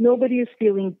time, nobody is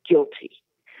feeling guilty,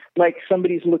 like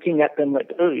somebody's looking at them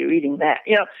like, oh, you're eating that.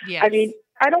 Yes. I mean,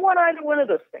 I don't want either one of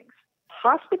those things.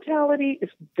 Hospitality is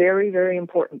very, very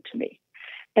important to me.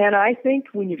 And I think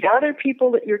when you gather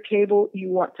people at your table, you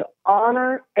want to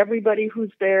honor everybody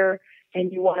who's there,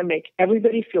 and you want to make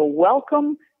everybody feel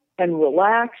welcome and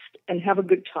relaxed and have a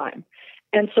good time.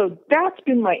 And so that's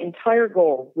been my entire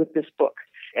goal with this book.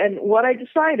 And what I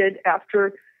decided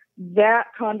after that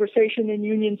conversation in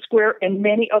Union Square and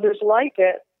many others like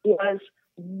it was,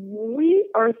 we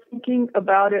are thinking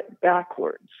about it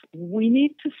backwards. We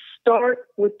need to start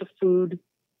with the food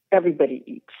everybody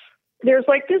eats. There's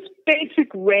this basic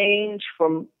range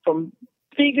from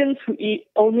vegans who eat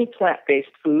only plant-based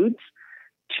foods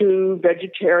to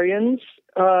vegetarians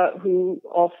who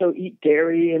also eat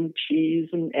dairy and cheese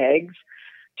and eggs,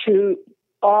 to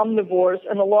omnivores,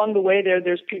 and along the way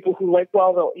there's people who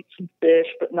they'll eat some fish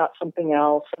but not something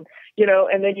else, and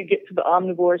then you get to the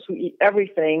omnivores who eat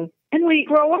everything. And we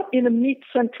grow up in a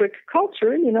meat-centric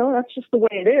culture, that's just the way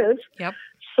it is. Yep.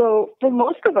 So for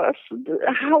most of us,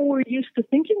 how we're used to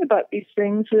thinking about these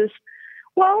things is,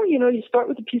 you start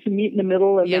with a piece of meat in the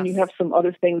middle, and then you have some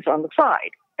other things on the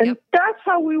side. And that's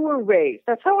how we were raised.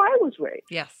 That's how I was raised.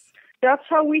 Yes. That's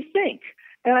how we think.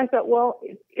 And I thought,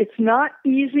 it's not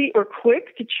easy or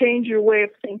quick to change your way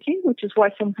of thinking, which is why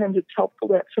sometimes it's helpful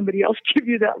to have somebody else give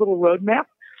you that little roadmap.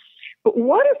 But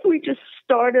what if we just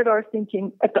started our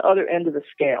thinking at the other end of the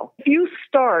scale? If you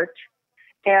start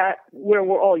at where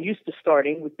we're all used to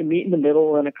starting, with the meat in the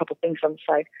middle and a couple things on the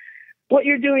side, what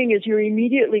you're doing is you're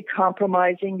immediately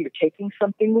compromising, you're taking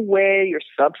something away, you're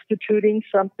substituting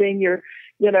something, you're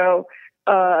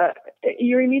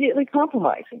immediately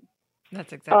compromising.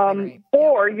 That's exactly right.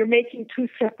 Or you're making two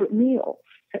separate meals,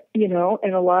 and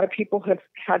a lot of people have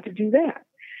had to do that.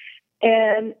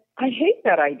 And I hate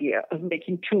that idea of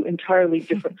making two entirely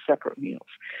different separate meals.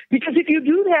 Because if you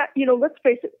do that, let's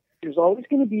face it, there's always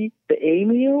going to be the A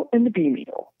meal and the B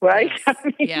meal, right?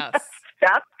 Yes. Yes.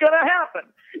 That's going to happen.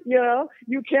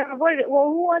 You can't avoid it. Well,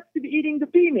 who wants to be eating the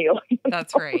B meal?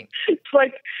 That's right. It's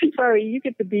like, sorry, you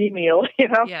get the B meal,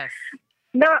 Yes.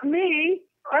 Not me.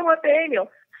 I want the A meal.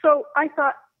 So I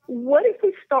thought, what if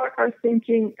we start our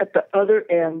thinking at the other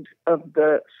end of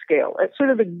the scale, at sort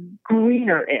of the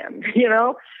greener end,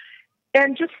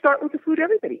 and just start with the food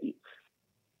everybody eats.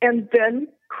 And then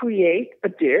create a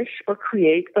dish or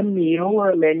create a meal or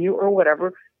a menu or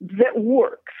whatever that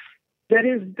works, that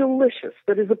is delicious,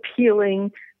 that is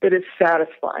appealing, that is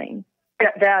satisfying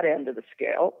at that end of the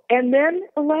scale. And then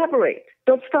elaborate.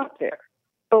 Don't stop there.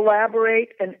 Elaborate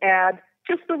and add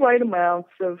just the right amounts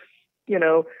of,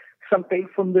 something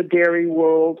from the dairy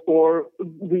world, or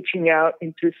reaching out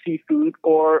into seafood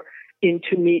or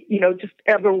into meat, just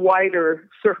ever wider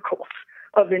circles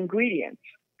of ingredients.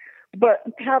 But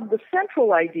have the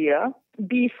central idea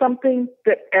be something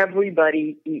that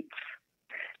everybody eats.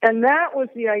 And that was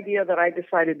the idea that I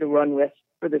decided to run with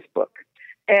for this book.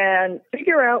 And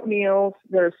figure out meals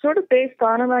that are sort of based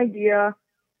on an idea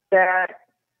that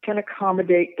can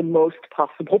accommodate the most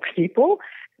possible people,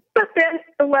 but then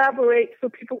elaborate so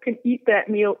people can eat that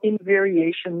meal in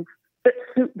variations that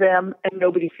suit them and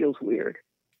nobody feels weird.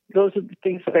 Those are the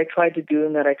things that I tried to do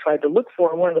and that I tried to look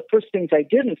for. And one of the first things I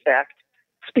did, in fact,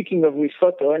 speaking of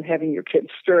risotto and having your kids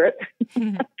stir it,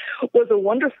 was a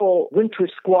wonderful winter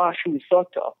squash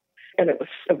risotto. And it was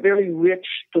a very rich,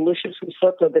 delicious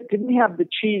risotto that didn't have the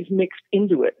cheese mixed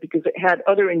into it because it had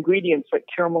other ingredients like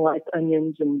caramelized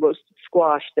onions and roasted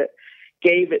squash that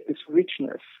gave it this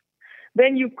richness.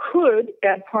 Then you could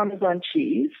add Parmesan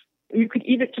cheese. You could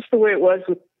eat it just the way it was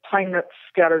with pine nuts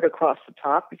scattered across the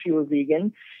top if you were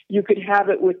vegan. You could have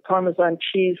it with Parmesan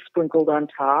cheese sprinkled on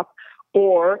top.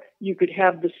 Or you could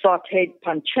have the sautéed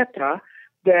pancetta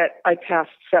that I passed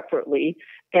separately,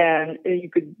 and you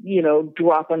could,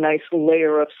 drop a nice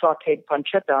layer of sautéed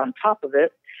pancetta on top of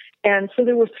it. And so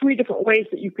there were 3 different ways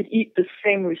that you could eat the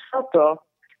same risotto.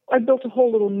 I built a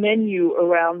whole little menu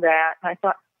around that, and I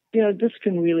thought, this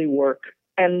can really work.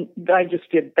 And I just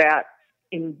did that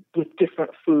with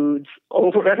different foods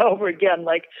over and over again,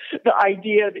 like the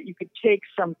idea that you could take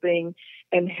something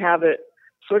and have it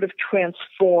sort of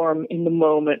transform in the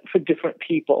moment for different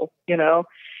people,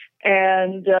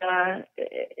 and,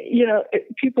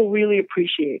 people really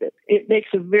appreciate it. It makes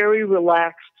a very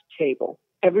relaxed table.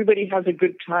 Everybody has a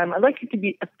good time. I like it to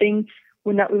be a thing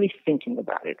we're not really thinking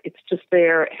about it. It's just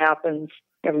there. It happens.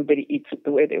 Everybody eats it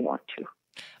the way they want to.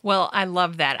 Well, I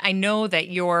love that. I know that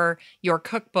your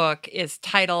cookbook is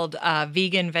titled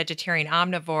Vegan, Vegetarian,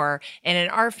 Omnivore. And in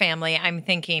our family, I'm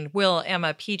thinking Will,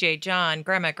 Emma, PJ, John,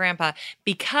 Grandma, Grandpa,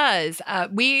 because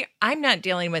I'm not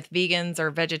dealing with vegans or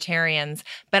vegetarians,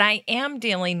 but I am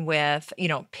dealing with,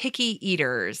 picky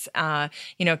eaters,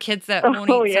 kids that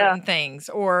won't eat certain things,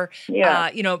 or,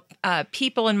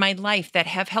 people in my life that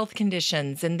have health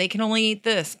conditions and they can only eat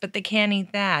this, but they can't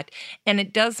eat that. And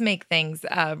it does make things,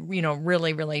 really,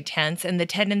 really tense. And the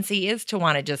tendency is to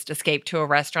want to just escape to a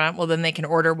restaurant. Well, then they can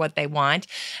order what they want.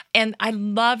 And I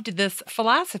loved this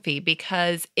philosophy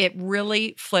because it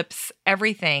really flips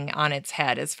everything on its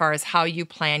head as far as how you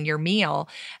plan your meal.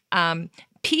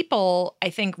 People, I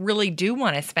think, really do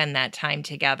want to spend that time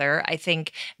together. I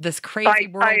think this crazy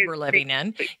world we're living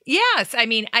in. Yes. I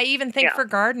mean, I even think for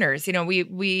gardeners,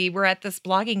 we were at this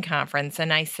blogging conference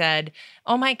and I said,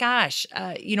 oh my gosh,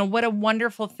 what a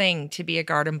wonderful thing to be a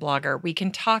garden blogger. We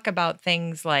can talk about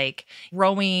things like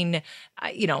growing,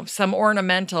 some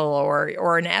ornamental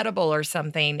or an edible or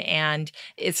something, and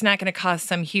it's not going to cause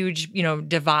some huge,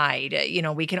 divide.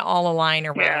 We can all align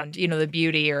around, the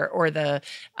beauty or the,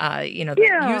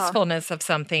 usefulness of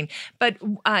something. But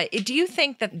do you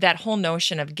think that whole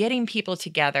notion of getting people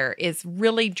together is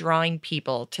really drawing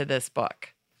people to this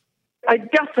book? I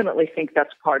definitely think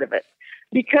that's part of it.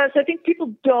 Because I think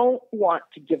people don't want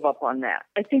to give up on that.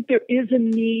 I think there is a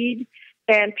need,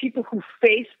 and people who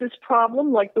face this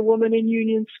problem, like the woman in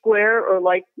Union Square, or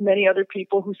like many other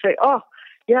people who say, oh,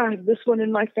 yeah, I have this one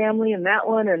in my family and that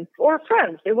one, or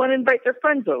friends. They want to invite their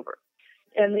friends over,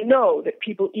 and they know that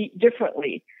people eat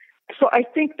differently. So I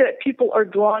think that people are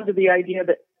drawn to the idea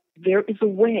that there is a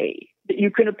way that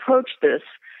you can approach this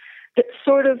that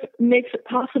sort of makes it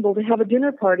possible to have a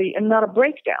dinner party and not a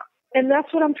breakdown. And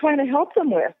that's what I'm trying to help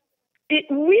them with. It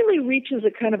really reaches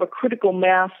a kind of a critical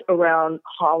mass around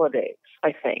holidays,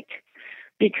 I think,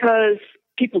 because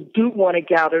people do want to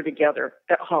gather together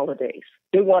at holidays.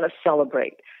 They want to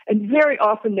celebrate. And very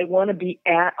often they want to be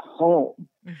at home.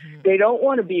 Mm-hmm. They don't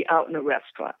want to be out in a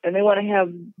restaurant. And they want to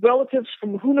have relatives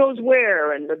from who knows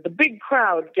where and the big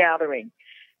crowd gathering.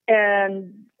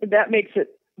 And that makes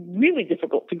it really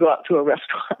difficult to go out to a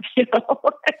restaurant,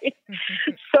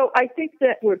 So I think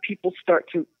that where people start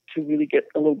to really get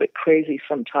a little bit crazy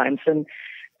sometimes. And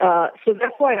so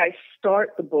that's why I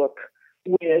start the book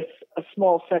with a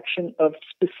small section of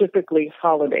specifically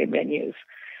holiday menus.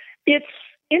 It's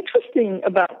interesting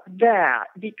about that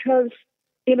because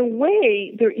in a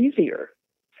way they're easier.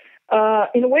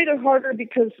 In a way they're harder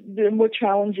because they're more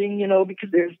challenging, because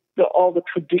there's all the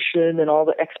tradition and all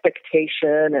the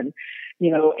expectation and,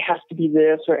 it has to be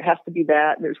this or it has to be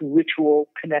that. And there's ritual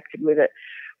connected with it.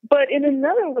 But in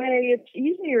another way, it's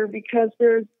easier because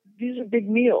these are big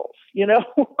meals,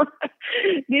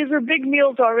 These are big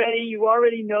meals already. You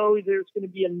already know there's going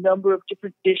to be a number of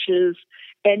different dishes,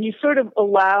 and you sort of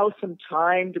allow some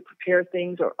time to prepare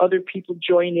things, or other people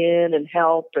join in and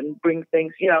help and bring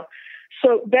things,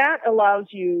 So that allows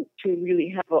you to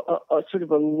really have a sort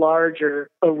of a larger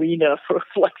arena for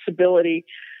flexibility.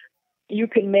 You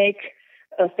can make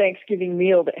a Thanksgiving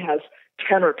meal that has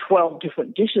 10 or 12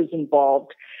 different dishes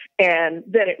involved, and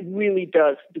then it really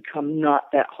does become not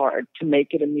that hard to make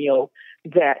it a meal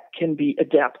that can be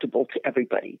adaptable to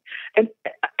everybody. And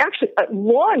actually,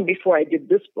 long before I did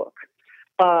this book,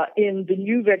 in the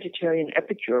New Vegetarian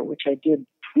Epicure, which I did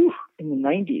in the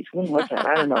 90s, when was that?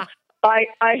 I don't know. I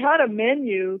had a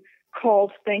menu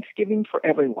called Thanksgiving for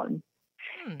Everyone.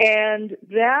 And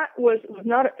that was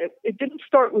not, it didn't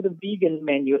start with a vegan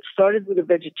menu. It started with a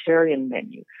vegetarian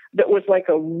menu that was like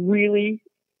a really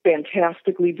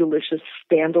fantastically delicious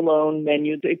standalone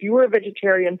menu. If you were a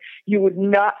vegetarian, you would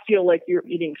not feel like you're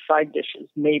eating side dishes,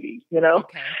 maybe,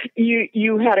 Okay.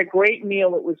 You had a great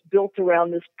meal. It was built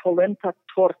around this polenta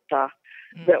torta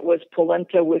that was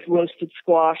polenta with roasted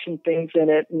squash and things in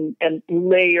it, and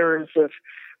layers of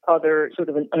other sort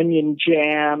of an onion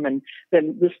jam, and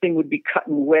then this thing would be cut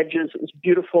in wedges. It was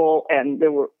beautiful, and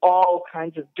there were all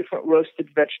kinds of different roasted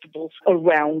vegetables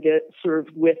around it, served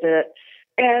with it.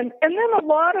 And then a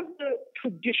lot of the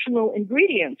traditional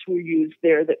ingredients were used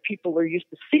there that people are used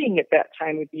to seeing at that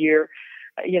time of year.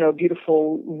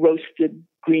 Beautiful roasted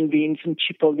green beans and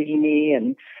cipollini,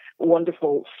 and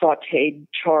wonderful sauteed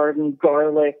chard and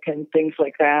garlic and things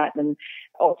like that, and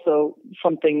also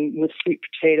something with sweet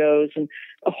potatoes and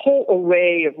a whole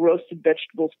array of roasted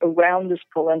vegetables around this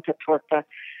polenta torta.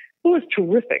 It was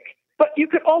terrific. But you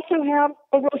could also have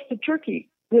a roasted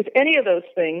turkey with any of those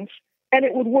things, and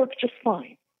it would work just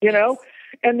fine, Yes.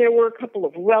 And there were a couple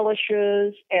of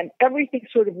relishes, and everything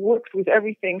sort of worked with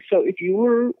everything. So if you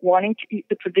were wanting to eat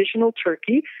the traditional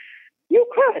turkey, you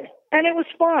could, and it was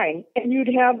fine. And you'd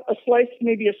have a slice,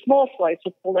 maybe a small slice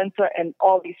of polenta and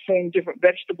all these same different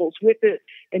vegetables with it,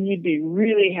 and you'd be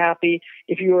really happy.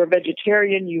 If you were a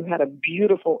vegetarian, you had a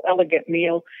beautiful, elegant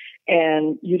meal,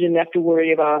 and you didn't have to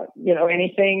worry about,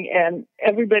 anything. And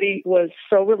everybody was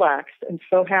so relaxed and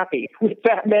so happy with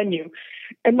that menu.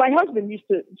 And my husband used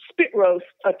to spit roast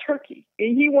a turkey.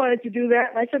 He wanted to do that,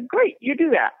 and I said, great, you do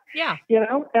that. Yeah.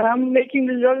 And I'm making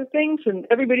these other things, and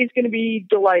everybody's going to be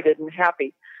delighted and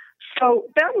happy. So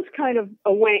that was kind of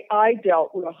a way I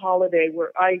dealt with a holiday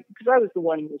because I was the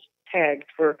one who was tagged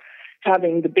for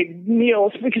having the big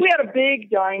meals, because we had a big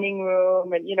dining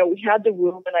room, and, we had the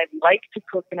room, and I liked to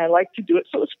cook and I liked to do it.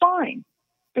 So it was fine.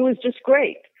 It was just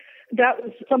great. That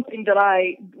was something that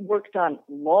I worked on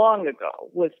long ago,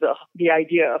 was the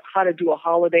idea of how to do a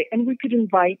holiday, and we could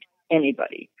invite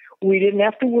anybody. We didn't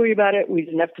have to worry about it. We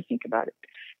didn't have to think about it.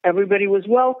 Everybody was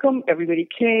welcome. Everybody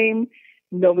came.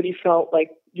 Nobody felt like,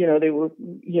 they were,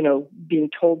 being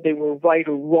told they were right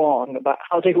or wrong about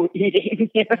how they were eating,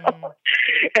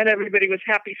 and everybody was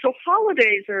happy. So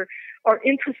holidays are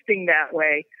interesting that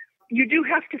way. You do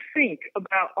have to think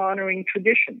about honoring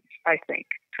traditions, I think.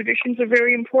 Traditions are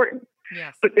very important,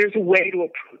 Yes. but there's a way to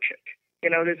approach it.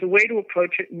 There's a way to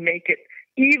approach it and make it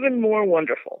even more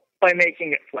wonderful by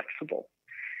making it flexible.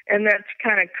 And that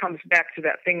kind of comes back to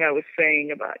that thing I was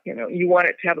saying about, you want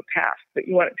it to have a past, but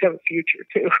you want it to have a future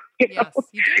too. Yes,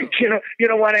 you do. You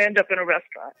don't want to end up in a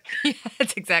restaurant. Yeah,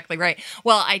 that's exactly right.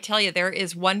 Well, I tell you, there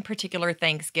is one particular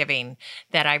Thanksgiving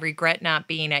that I regret not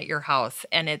being at your house,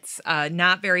 and it's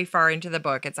not very far into the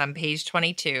book. It's on page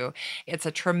 22. It's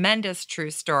a tremendous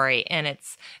true story, and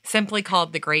it's simply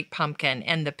called The Great Pumpkin.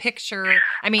 And the picture,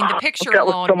 the picture that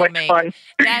was alone so will much make, fun.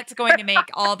 that's going to make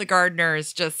all the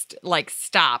gardeners just like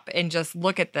stop and just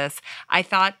look at this. I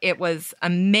thought it was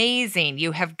amazing.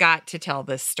 You have got to tell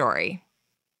this story.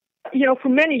 For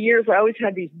many years, I always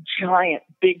had these giant,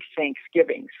 big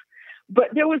Thanksgivings. But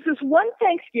there was this one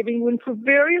Thanksgiving when, for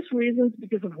various reasons,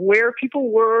 because of where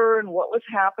people were and what was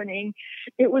happening,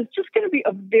 it was just going to be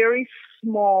a very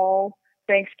small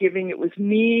Thanksgiving. It was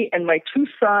me and my two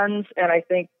sons, and I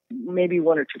think maybe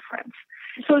one or two friends.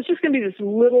 So it's just going to be this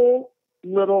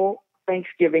little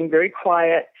Thanksgiving, very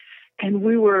quiet. And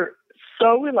we were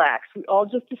so relaxed. We all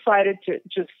just decided to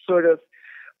just sort of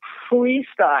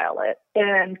freestyle it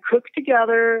and cook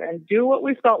together and do what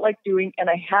we felt like doing. And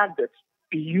I had this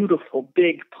beautiful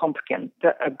big pumpkin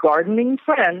that a gardening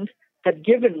friend had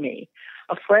given me,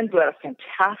 a friend who had a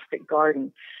fantastic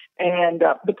garden. And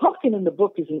the pumpkin in the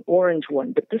book is an orange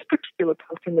one, but this particular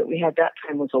pumpkin that we had that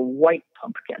time was a white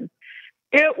pumpkin.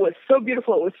 It was so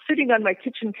beautiful. It was sitting on my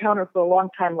kitchen counter for a long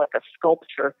time like a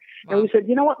sculpture. Wow. And we said,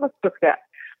 you know what, let's cook that.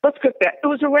 It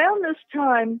was around this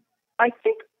time, I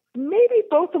think maybe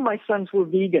both of my sons were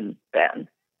vegan then.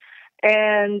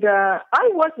 And I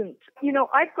wasn't.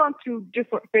 I've gone through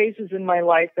different phases in my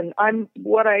life, and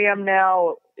what I am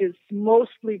now is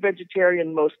mostly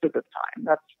vegetarian most of the time.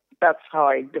 That's how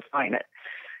I define it.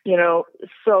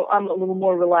 So I'm a little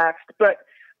more relaxed. But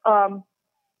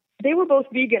they were both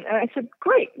vegan, and I said,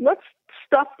 great, let's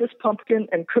stuff this pumpkin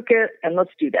and cook it, and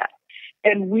let's do that.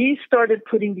 And we started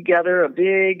putting together a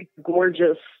big,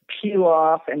 gorgeous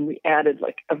pilaf, and we added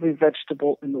like every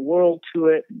vegetable in the world to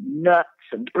it, nuts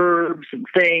and herbs and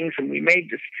things, and we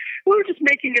were just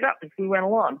making it up as we went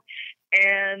along.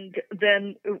 And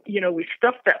then, we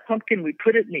stuffed that pumpkin, we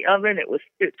put it in the oven.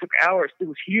 It took hours. It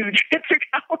was huge. It took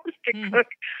hours to cook,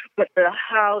 but the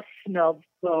house smelled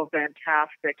so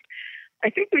fantastic. I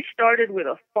think we started with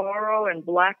a farro and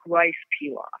black rice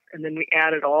pilaf, and then we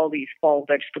added all these fall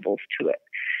vegetables to it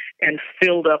and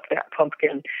filled up that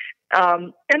pumpkin.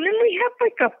 And then we had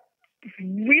like a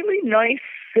really nice,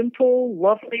 simple,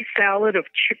 lovely salad of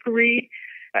chicory.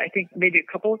 I think maybe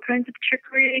a couple of kinds of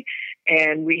chicory.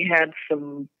 And we had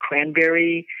some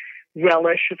cranberry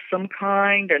relish of some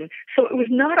kind. And so it was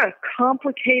not a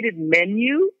complicated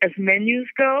menu as menus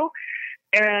go.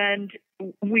 And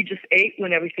we just ate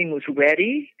when everything was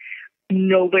ready.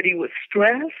 Nobody was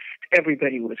stressed.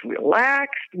 Everybody was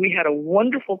relaxed. We had a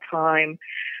wonderful time.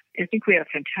 I think we had a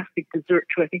fantastic dessert,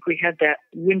 too. I think we had that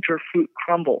winter fruit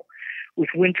crumble with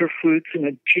winter fruits and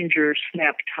a ginger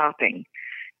snap topping.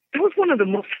 It was one of the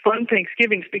most fun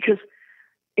Thanksgivings because,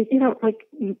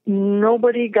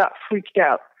 nobody got freaked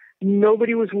out.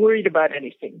 Nobody was worried about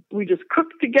anything. We just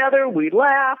cooked together. We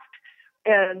laughed.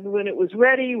 And when it was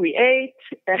ready, we ate.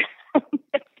 And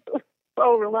it was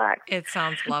so relaxed. It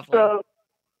sounds lovely. So,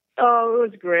 it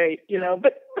was great,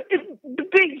 But the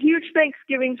big, huge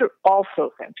Thanksgivings are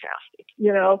also fantastic,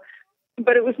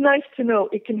 But it was nice to know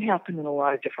it can happen in a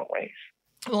lot of different ways.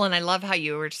 Well, and I love how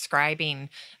you were describing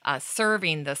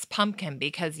serving this pumpkin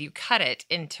because you cut it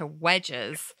into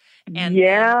wedges. And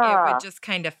it would just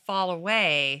kind of fall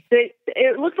away.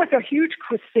 It looked like a huge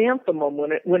chrysanthemum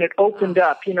when it opened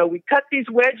up. We cut these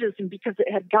wedges, and because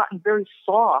it had gotten very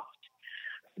soft,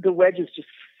 the wedges just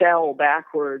fell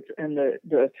backwards, and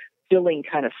the filling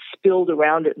kind of spilled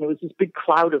around it, and there was this big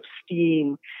cloud of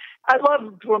steam. I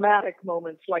love dramatic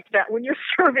moments like that when you're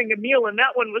serving a meal, and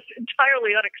that one was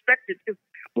entirely unexpected because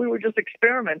we were just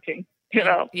experimenting.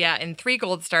 Yeah, and 3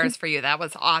 gold stars for you. That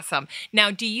was awesome.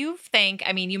 Now, do you think,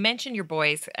 you mentioned your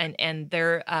boys and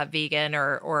they're vegan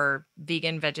or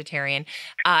vegan vegetarian,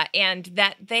 and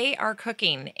that they are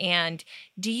cooking. And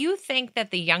do you think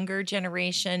that the younger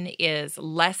generation is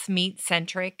less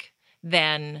meat-centric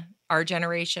than our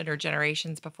generation or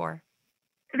generations before?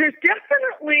 There's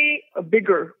definitely a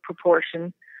bigger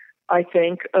proportion, I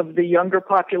think, of the younger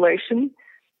population.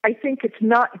 I think it's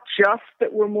not just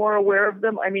that we're more aware of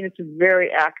them. It's a very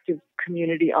active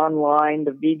community online.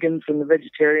 The vegans and the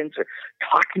vegetarians are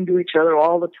talking to each other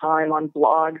all the time on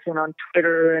blogs and on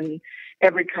Twitter and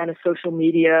every kind of social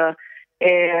media.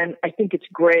 And I think it's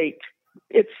great.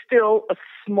 It's still a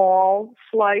small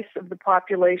slice of the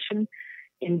population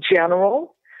in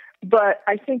general. But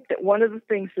I think that one of the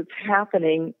things that's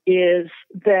happening is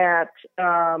that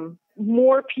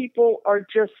more people are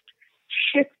just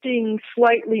shifting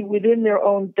slightly within their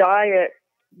own diet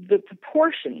the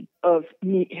proportion of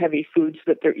meat-heavy foods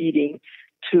that they're eating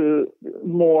to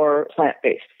more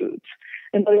plant-based foods.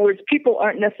 In other words, people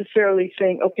aren't necessarily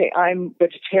saying, okay, I'm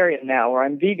vegetarian now or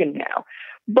I'm vegan now,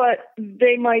 but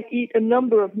they might eat a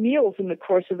number of meals in the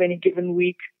course of any given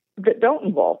week that don't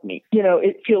involve meat.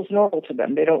 It feels normal to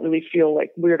them. They don't really feel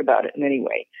like weird about it in any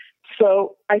way.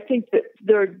 So I think that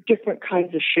there are different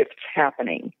kinds of shifts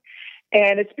happening.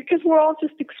 And it's because we're all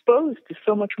just exposed to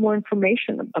so much more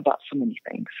information about so many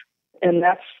things. And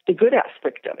that's the good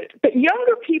aspect of it. But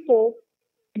younger people,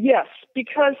 yes,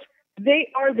 because they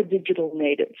are the digital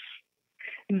natives.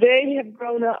 They have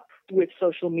grown up with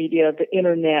social media, the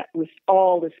internet, with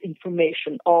all this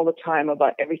information all the time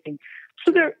about everything.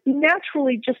 So they're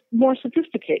naturally just more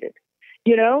sophisticated.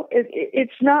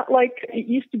 It's not like it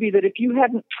used to be that if you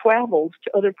hadn't traveled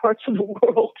to other parts of the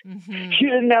world, you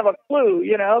didn't have a clue,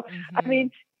 I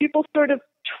mean, people sort of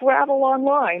travel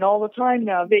online all the time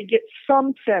now. They get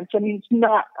some sense. I mean,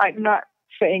 I'm not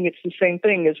saying it's the same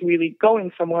thing as really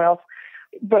going somewhere else,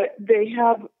 but they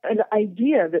have an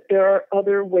idea that there are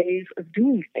other ways of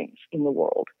doing things in the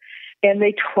world. And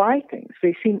they try things.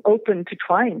 They seem open to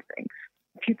trying things.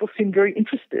 People seem very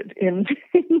interested in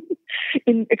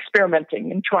in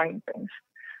experimenting and trying things.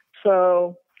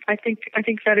 So I think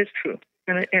that is true,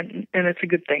 and it's a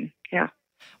good thing. Yeah.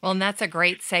 Well, and that's a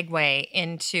great segue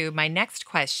into my next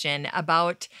question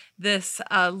about this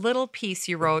little piece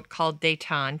you wrote called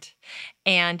Détente.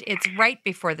 And it's right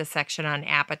before the section on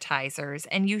appetizers.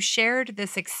 And you shared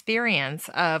this experience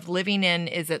of living in,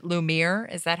 is it Lumiere?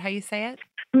 Is that how you say it?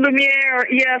 Lumiere,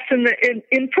 yes,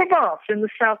 in Provence, in the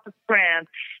south of France.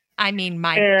 I mean,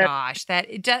 my gosh, that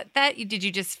did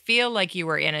you just feel like you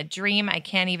were in a dream? I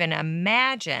can't even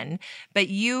imagine. But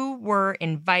you were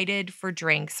invited for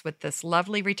drinks with this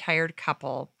lovely retired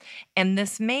couple, and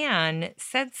this man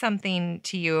said something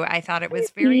to you. I thought it was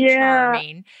very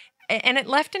charming, and it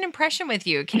left an impression with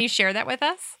you. Can you share that with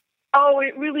us? Oh,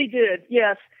 it really did.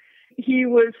 Yes. He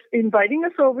was inviting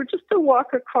us over just to walk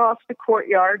across the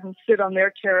courtyard and sit on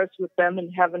their terrace with them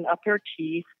and have an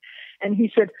apéritif. And he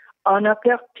said, "Un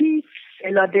apéritif,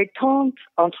 c'est la détente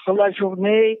entre la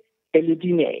journée et le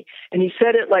dîner." And he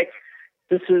said it like,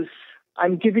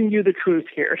 I'm giving you the truth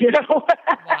here,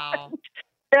 Wow.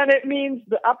 And it means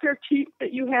the apéritif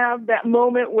that you have, that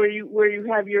moment where you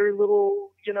have your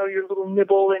little, your little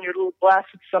nibble and your little glass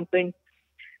of something,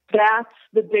 that's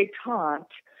the détente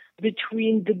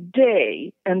between the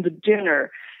day and the dinner,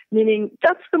 meaning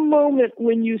that's the moment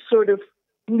when you sort of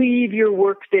leave your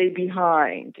workday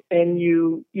behind and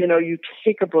you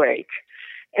take a break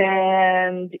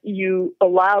and you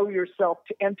allow yourself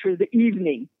to enter the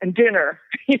evening and dinner,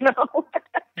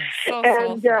 So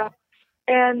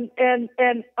and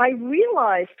I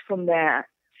realized from that,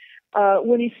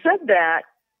 when he said that,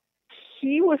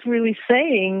 he was really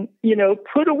saying,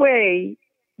 put away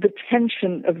the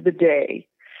tension of the day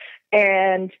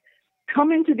and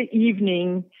come into the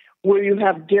evening where you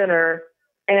have dinner.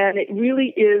 And it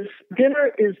really is,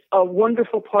 dinner is a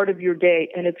wonderful part of your day,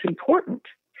 and it's important.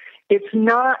 It's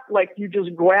not like you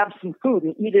just grab some food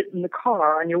and eat it in the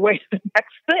car on your way to the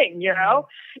next thing,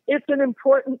 It's an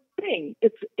important thing.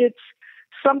 It's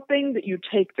something that you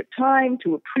take the time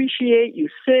to appreciate. You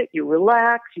sit, you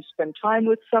relax, you spend time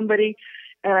with somebody.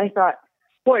 And I thought,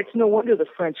 boy, it's no wonder the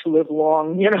French live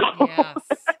long, Yes.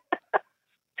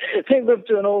 They live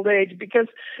to an old age, because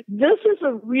this is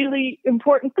a really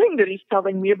important thing that he's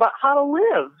telling me about how to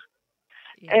live.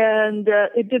 Yes. And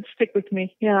it did stick with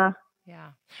me. Yeah. Yeah.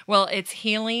 Well, it's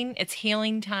healing. It's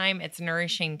healing time. It's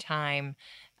nourishing time.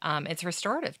 It's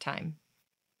restorative time.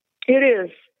 It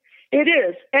is. It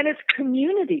is. And it's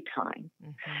community time.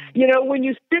 Mm-hmm. When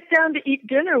you sit down to eat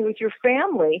dinner with your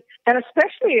family, and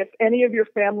especially if any of your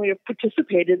family have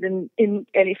participated in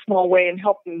any small way in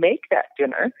helping make that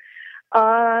dinner,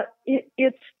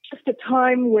 it's just a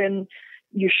time when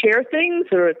you share things,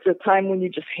 or it's a time when you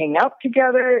just hang out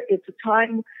together. It's a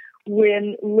time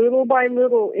when little by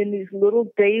little, in these little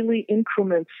daily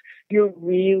increments, your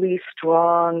really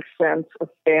strong sense of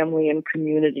family and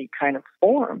community kind of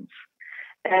forms.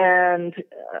 And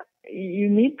you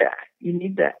need that. You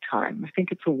need that time. I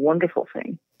think it's a wonderful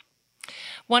thing.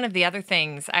 One of the other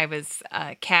things I was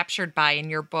captured by in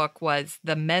your book was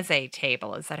the meze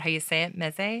table. Is that how you say it?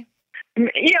 Meze?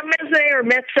 Yeah, meze or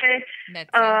meze.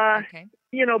 Meze. Okay.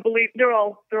 Believe they're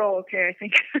all okay, I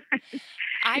think.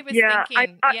 I was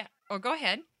thinking. Oh, go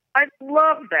ahead. I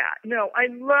love that. No, I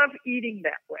love eating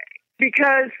that way,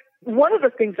 because one of the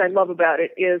things I love about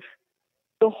it is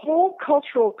the whole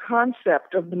cultural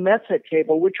concept of the meze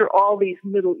table, which are all these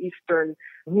Middle Eastern,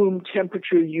 room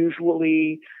temperature,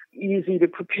 usually easy to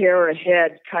prepare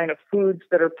ahead kind of foods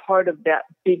that are part of that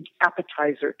big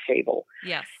appetizer table.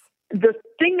 Yes. The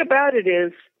thing about it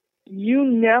is, you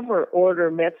never order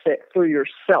meze for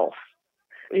yourself.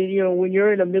 When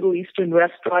you're in a Middle Eastern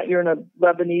restaurant, you're in a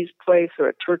Lebanese place or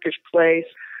a Turkish place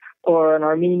or an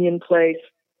Armenian place,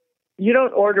 you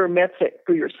don't order meze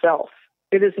for yourself.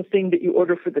 It is a thing that you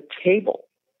order for the table.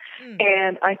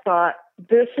 And I thought,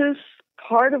 this is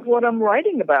part of what I'm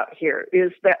writing about here,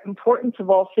 is that importance of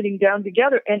all sitting down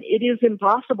together. And it is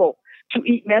impossible to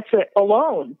eat meze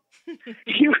alone.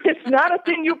 It's not a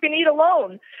thing you can eat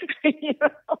alone.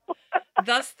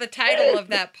 Thus the title of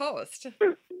that post.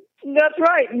 That's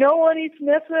right. No one eats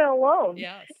meze alone.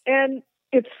 Yes. And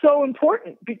it's so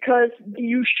important because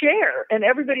you share and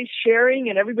everybody's sharing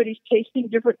and everybody's tasting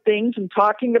different things and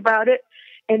talking about it.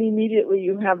 And immediately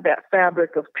you have that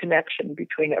fabric of connection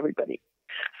between everybody.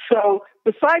 So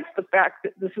besides the fact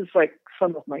that this is like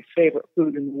some of my favorite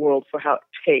food in the world for how it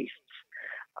tastes,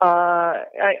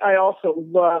 I also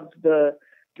love the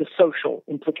social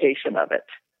implication of it.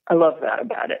 I love that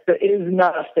about it. It is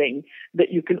not a thing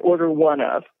that you can order one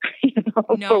of,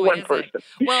 for one person.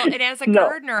 Well, and as a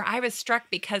gardener, I was struck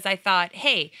because I thought,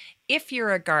 hey, if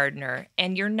you're a gardener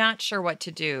and you're not sure what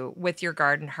to do with your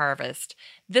garden harvest,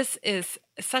 this is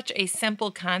such a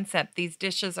simple concept. These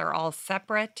dishes are all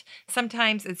separate.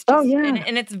 Sometimes it's just,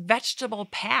 and it's vegetable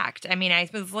packed. I mean, I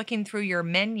was looking through your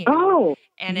menu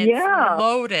and it's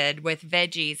loaded with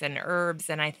veggies and herbs.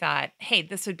 And I thought, hey,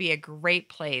 this would be a great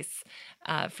place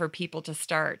for people to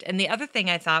start. And the other thing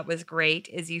I thought was great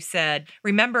is you said,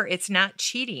 remember, it's not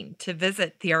cheating to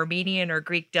visit the Armenian or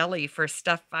Greek deli for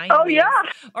stuffed vine leaves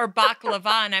or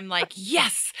baklava. And I'm like,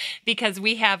 yes, because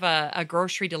we have a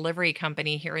grocery delivery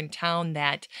company here in town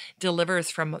that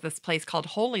delivers from this place called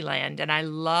Holy Land. And I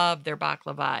love their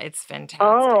baklava. It's fantastic.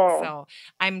 So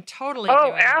I'm totally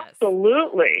doing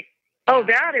absolutely. This. Oh,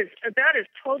 that is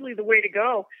totally the way to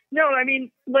go. No, I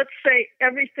mean, let's say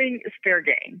everything is fair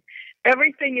game.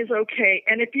 Everything is okay.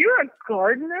 And if you're a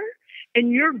gardener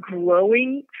and you're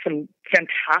growing some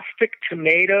fantastic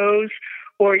tomatoes,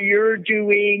 or you're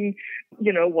doing,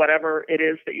 whatever it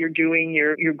is that you're doing,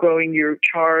 you're growing your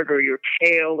chard or your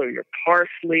kale or your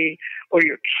parsley or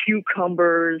your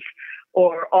cucumbers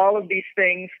or all of these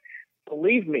things,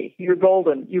 believe me, you're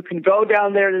golden. You can go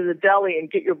down there to the deli and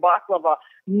get your baklava.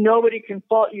 Nobody can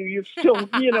fault you. You've still,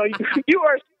 you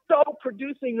are so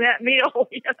producing that meal,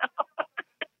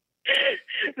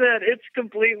 that it's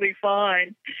completely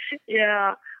fine.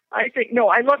 Yeah.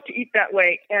 I love to eat that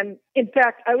way. And in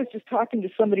fact, I was just talking to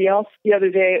somebody else the other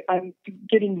day. I'm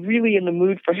getting really in the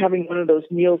mood for having one of those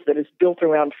meals that is built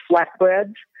around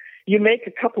flatbreads. You make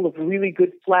a couple of really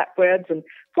good flatbreads, and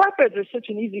flatbreads are such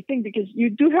an easy thing because you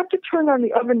do have to turn on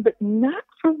the oven, but not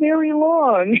for very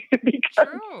long because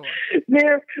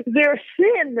they're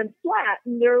thin and flat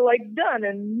and they're like done.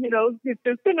 And, if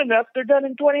they're thin enough, they're done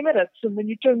in 20 minutes. And then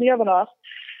you turn the oven off.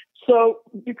 So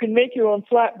you can make your own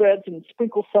flatbreads and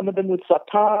sprinkle some of them with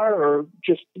za'atar or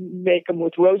just make them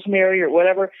with rosemary or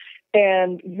whatever.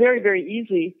 And very, very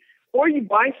easy. Or you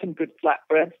buy some good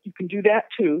flatbreads. You can do that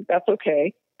too. That's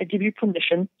okay. I give you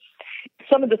permission.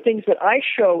 Some of the things that I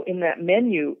show in that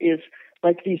menu is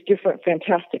like these different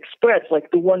fantastic spreads,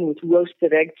 like the one with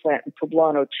roasted eggplant and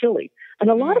poblano chili. And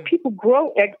a lot of people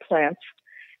grow eggplants,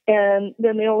 and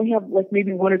then they only have like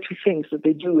maybe one or two things that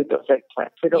they do with those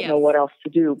eggplants. They don't know what else to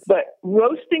do. But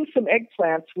roasting some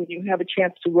eggplants when you have a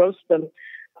chance to roast them,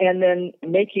 and then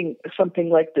making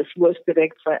something like this roasted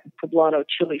eggplant and poblano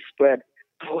chili spread,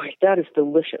 boy, that is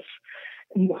delicious.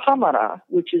 Muhammara,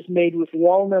 which is made with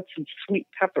walnuts and sweet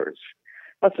peppers.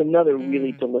 That's another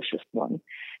really delicious one.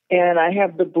 And I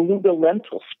have the beluga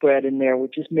lentil spread in there,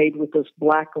 which is made with those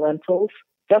black lentils.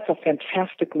 That's a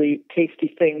fantastically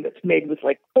tasty thing that's made with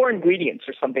like 4 ingredients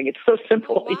or something. It's so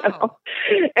simple,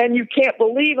 and you can't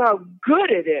believe how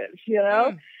good it is,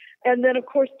 And then, of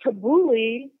course,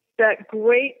 tabbouleh, that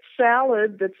great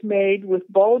salad that's made with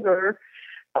bulgur.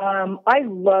 I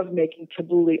love making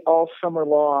tabbouleh all summer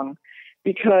long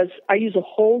because I use a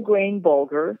whole grain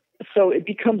bulgur, so it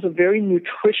becomes a very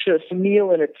nutritious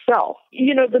meal in itself.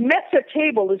 The mezze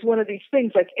table is one of these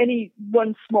things, like any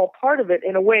one small part of it,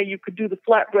 in a way, you could do the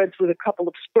flatbreads with a couple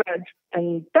of spreads,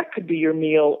 and that could be your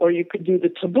meal, or you could do the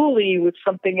tabbouleh with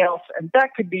something else, and that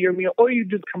could be your meal, or you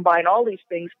just combine all these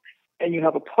things, and you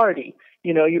have a party.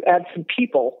 You add some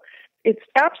people. It's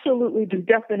absolutely the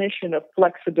definition of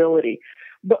flexibility.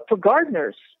 But for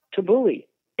gardeners, tabbouleh,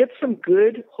 it's some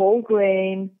good whole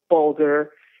grain bulgur.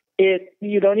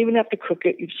 You don't even have to cook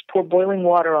it. You just pour boiling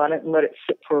water on it and let it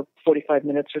sit for 45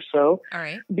 minutes or so. All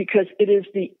right. Because it is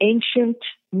the ancient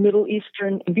Middle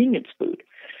Eastern convenience food.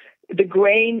 The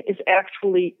grain is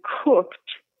actually cooked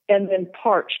and then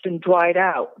parched and dried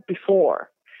out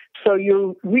before. So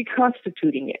you're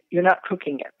reconstituting it. You're not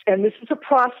cooking it. And this is a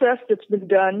process that's been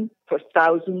done for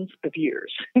thousands of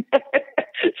years.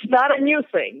 It's not a new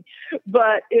thing,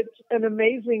 but it's an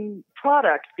amazing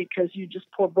product because you just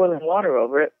pour boiling water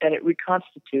over it and it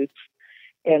reconstitutes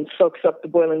and soaks up the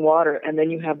boiling water. And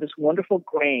then you have this wonderful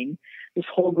grain, this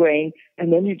whole grain,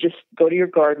 and then you just go to your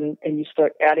garden and you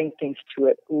start adding things to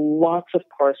it. Lots of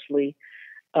parsley,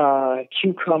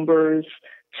 cucumbers,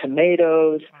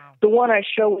 tomatoes. Wow. The one I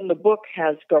show in the book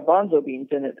has garbanzo beans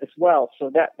in it as well, so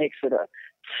that makes it a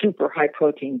super high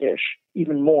protein dish,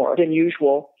 even more than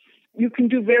usual. You can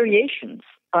do variations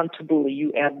on tabbouleh.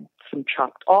 You add some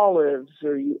chopped olives,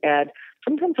 or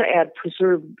sometimes I add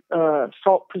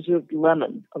salt preserved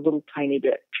lemon, a little tiny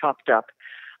bit chopped up.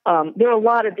 There are a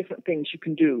lot of different things you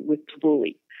can do with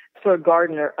tabbouleh. For a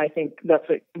gardener, I think that's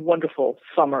a wonderful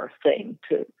summer thing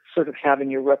to sort of have in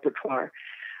your repertoire.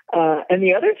 And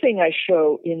the other thing I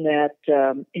show in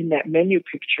that menu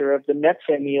picture of the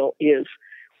mezze meal is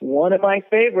one of my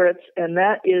favorites, and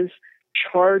that is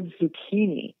charred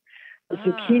zucchini. The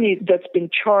zucchini that's been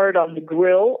charred on the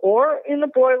grill or in the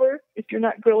broiler if you're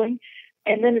not grilling,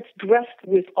 and then it's dressed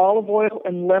with olive oil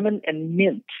and lemon and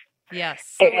mint.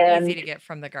 Yes, so easy to get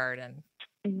from the garden.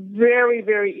 Very,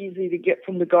 very easy to get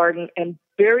from the garden and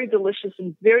very delicious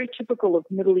and very typical of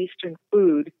Middle Eastern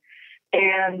food.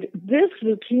 And this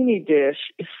zucchini dish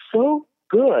is so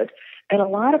good. And a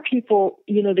lot of people,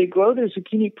 they grow their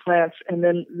zucchini plants, and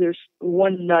then there's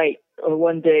one night or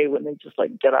one day when they just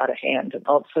like get out of hand. And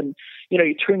all of a sudden,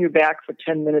 you turn your back for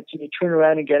 10 minutes and you turn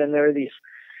around again, and there are these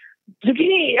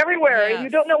zucchini everywhere, yes. and you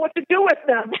don't know what to do with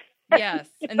them. Yes.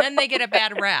 And then they get a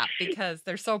bad rap because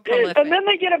they're so prolific. And then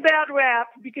they get a bad rap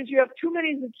because you have too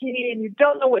many zucchini and you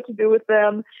don't know what to do with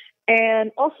them.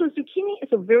 And also, zucchini is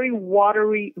a very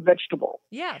watery vegetable.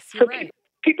 Yes, you're right.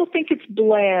 People think it's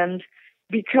bland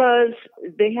because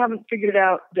they haven't figured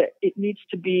out that it needs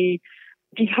to be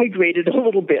dehydrated a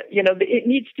little bit. It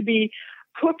needs to be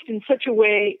cooked in such a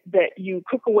way that you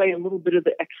cook away a little bit of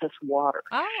the excess water.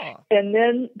 Oh. And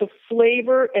then the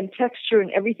flavor and texture and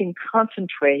everything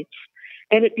concentrates,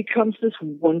 and it becomes this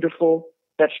wonderful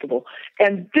vegetable.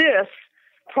 And this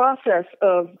process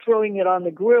of throwing it on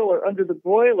the grill or under the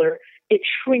broiler, it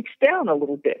shrinks down a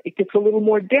little bit. It gets a little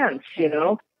more dense,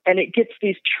 and it gets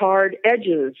these charred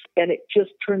edges, and it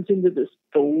just turns into this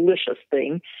delicious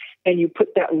thing. And you put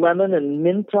that lemon and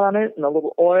mint on it and a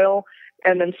little oil.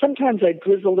 And then sometimes I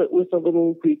drizzle it with a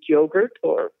little Greek yogurt,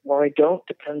 or I don't,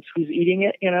 depends who's eating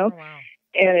it, Oh, wow.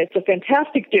 And it's a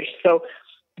fantastic dish. So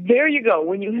there you go.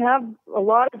 When you have a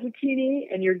lot of zucchini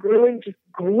and you're grilling, just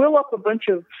grill up a bunch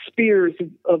of spears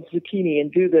of zucchini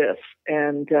and do this,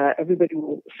 and everybody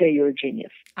will say you're a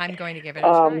genius. I'm going to give it a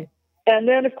try. And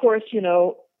then, of course,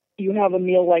 you have a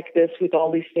meal like this with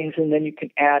all these things, and then you can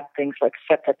add things like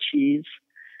feta cheese,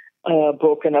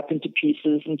 broken up into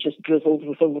pieces and just drizzled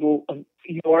with a little of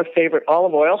your favorite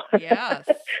olive oil. Yes.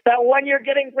 That one you're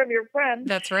getting from your friend.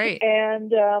 That's right.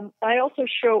 And I also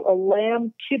show a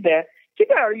lamb kibbeh.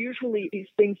 Kibbeh are usually these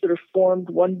things that are formed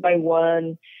one by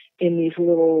one in these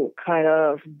little kind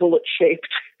of bullet-shaped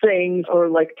things, or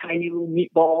like tiny little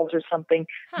meatballs or something.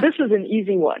 Huh. This is an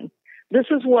easy one. This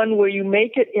is one where you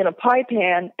make it in a pie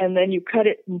pan and then you cut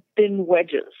it in thin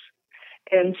wedges.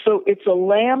 And so it's a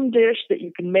lamb dish that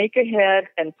you can make ahead,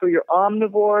 and for your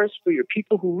omnivores, for your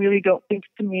people who really don't think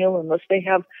it's a meal unless they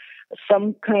have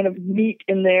some kind of meat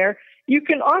in there, you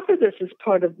can offer this as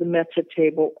part of the mezze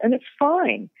table, and it's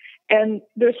fine. And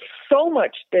there's so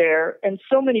much there and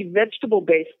so many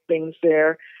vegetable-based things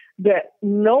there that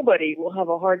nobody will have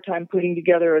a hard time putting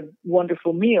together a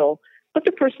wonderful meal, but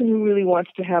the person who really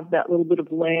wants to have that little bit of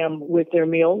lamb with their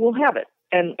meal will have it.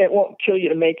 And it won't kill you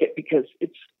to make it because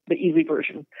it's the easy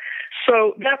version.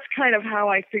 So that's kind of how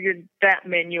I figured that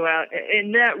menu out.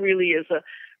 And that really is a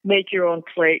make your own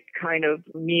plate kind of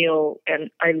meal.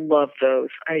 And I love those.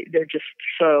 They're just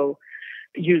so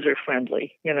user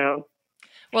friendly,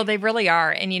 Well, they really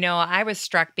are. And, I was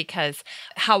struck because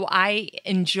how I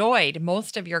enjoyed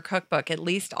most of your cookbook, at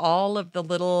least all of the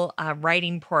little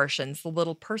writing portions, the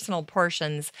little personal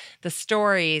portions, the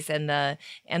stories and the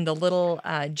little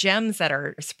gems that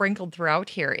are sprinkled throughout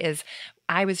here is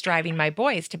I was driving my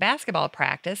boys to basketball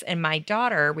practice, and my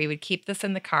daughter, we would keep this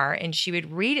in the car and she would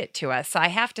read it to us. So I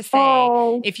have to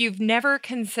say, if you've never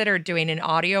considered doing an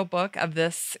audiobook of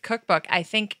this cookbook, I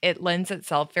think it lends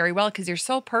itself very well because you're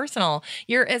so personal.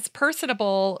 You're as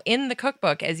personable in the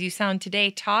cookbook as you sound today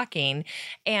talking.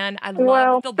 And I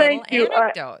love the little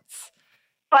anecdotes.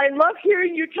 I love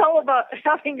hearing you tell about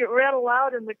having it read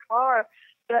aloud in the car.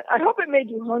 I hope it made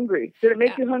you hungry. Did it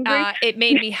make you hungry? It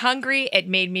made me hungry. It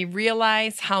made me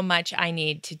realize how much I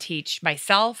need to teach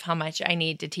myself, how much I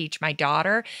need to teach my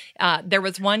daughter. There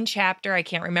was one chapter, I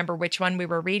can't remember which one we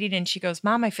were reading, and she goes,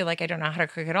 Mom, I feel like I don't know how to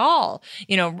cook at all.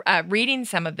 Reading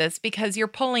some of this because you're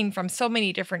pulling from so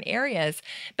many different areas.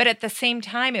 But at the same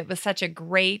time, it was such a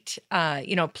great,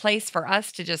 place for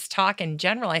us to just talk in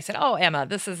general. I said, oh, Emma,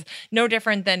 this is no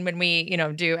different than when we,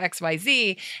 do X, Y,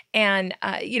 Z. And,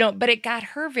 but it got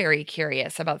her very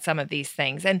curious about some of these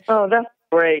things. And oh, that's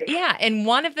great. Yeah. And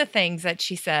one of the things that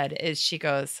she said is she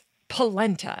goes,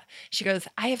 polenta. She goes,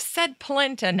 I have said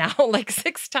polenta now like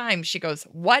 6 times. She goes,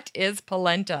 what is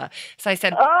polenta? So I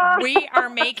said, we are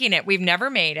making it. We've never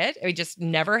made it. We just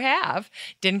never have.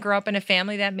 Didn't grow up in a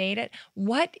family that made it.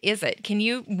 What is it? Can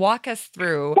you walk us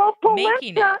through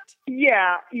making it?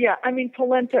 Yeah. I mean,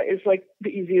 polenta is like the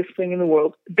easiest thing in the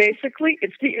world. Basically,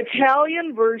 it's the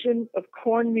Italian version of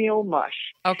cornmeal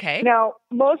mush. Okay. Now,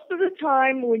 most of the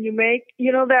time when you make,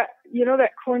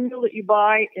 that cornmeal that you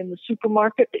buy in the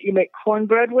supermarket that you make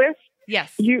cornbread with?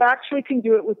 Yes. You actually can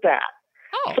do it with that.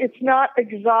 Oh. It's not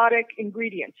exotic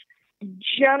ingredients.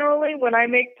 Generally, when I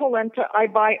make polenta, I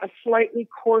buy a slightly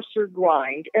coarser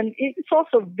grind, and it's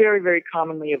also very, very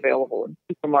commonly available in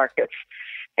supermarkets.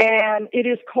 And it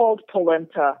is called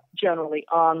polenta generally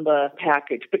on the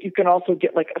package, but you can also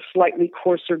get like a slightly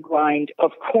coarser grind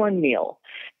of cornmeal.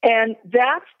 And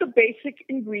that's the basic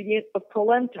ingredient of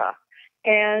polenta.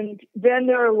 And then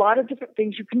there are a lot of different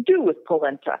things you can do with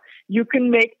polenta. You can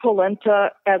make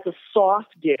polenta as a sauce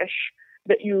dish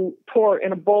that you pour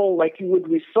in a bowl like you would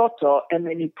risotto, and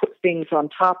then you put things on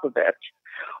top of it.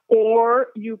 Or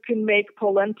you can make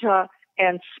polenta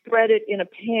and spread it in a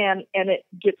pan, and it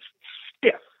gets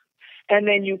stiff. And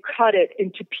then you cut it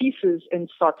into pieces and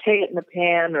saute it in a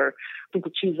pan or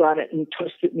sprinkle cheese on it and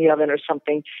toast it in the oven or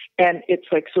something. And it's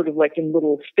like sort of like in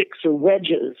little sticks or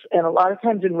wedges. And a lot of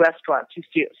times in restaurants you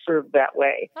see it served that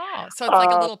way. Oh, so it's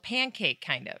like a little pancake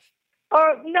kind of.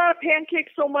 Not a pancake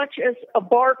so much as a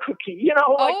bar cookie,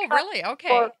 Really?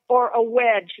 Okay. Or a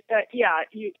wedge.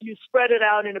 You spread it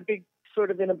out in a big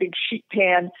sheet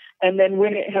pan, and then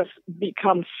when it has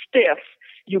become stiff,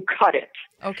 you cut it.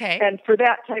 Okay. And for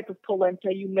that type of polenta,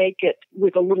 you make it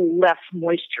with a little less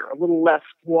moisture, a little less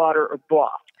water or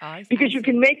broth. Because you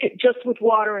can make it just with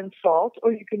water and salt,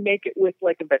 or you can make it with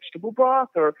like a vegetable broth,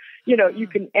 or, you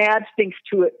can add things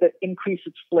to it that increase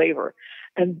its flavor.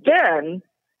 And then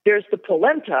there's the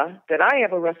polenta that I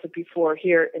have a recipe for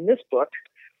here in this book,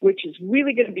 which is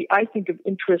really going to be, I think, of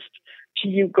interest to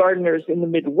you gardeners in the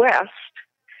Midwest.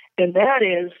 And that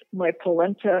is my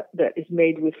polenta that is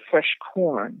made with fresh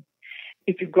corn.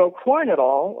 If you grow corn at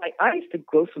all, like I used to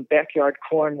grow some backyard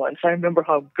corn once. I remember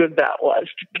how good that was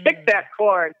to pick that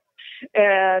corn.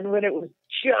 And when it was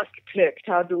just picked,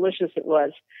 how delicious it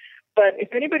was. But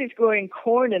if anybody's growing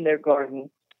corn in their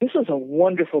garden, this is a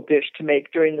wonderful dish to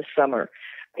make during the summer.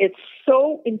 It's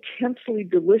so intensely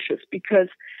delicious because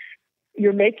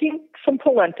you're making some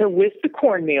polenta with the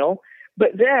cornmeal, but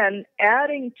then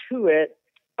adding to it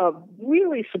a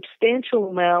really substantial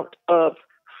amount of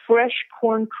fresh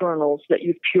corn kernels that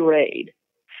you've pureed.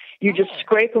 You just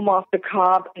scrape them off the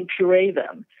cob and puree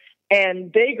them.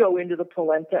 And they go into the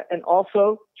polenta, and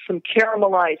also some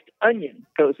caramelized onion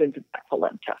goes into that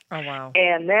polenta. Oh, wow.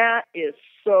 And that is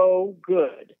so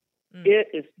good. It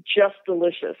is just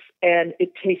delicious, and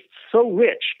it tastes so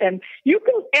rich. And you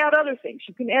can add other things.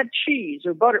 You can add cheese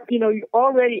or butter. You're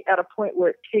already at a point where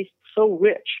it tastes so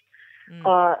rich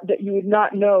that you would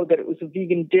not know that it was a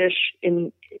vegan dish.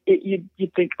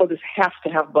 You'd think, this has to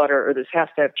have butter or this has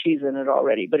to have cheese in it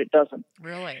already, but it doesn't.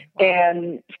 Really? Wow.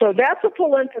 And so that's a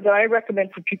polenta that I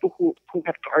recommend for people who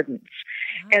have gardens.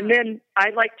 And then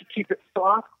I like to keep it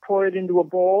soft, pour it into a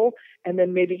bowl, and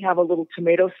then maybe have a little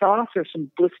tomato sauce or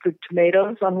some blistered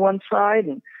tomatoes on one side,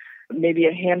 and maybe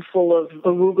a handful of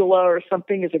arugula or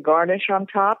something as a garnish on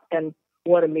top. And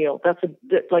what a meal. That's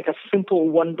like a simple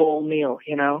one bowl meal,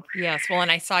 Yes. Well, and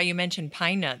I saw you mention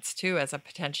pine nuts too as a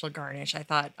potential garnish. I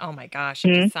thought, oh my gosh,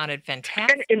 it just sounded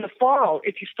fantastic. And in the fall,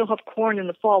 if you still have corn in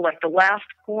the fall, like the last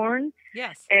corn,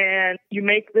 yes, and you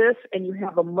make this and you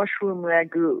have a mushroom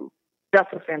ragu,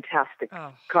 that's a fantastic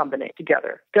combination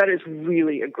together. That is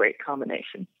really a great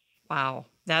combination. Wow.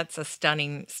 That's a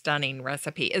stunning, stunning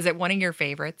recipe. Is it one of your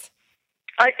favorites?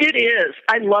 It is.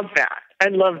 I love that.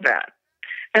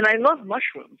 And I love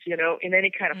mushrooms, in any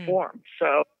kind of form.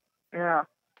 So, yeah.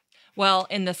 Well,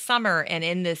 in the summer and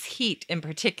in this heat in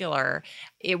particular,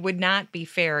 it would not be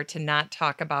fair to not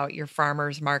talk about your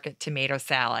farmer's market tomato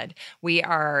salad. We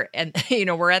are, and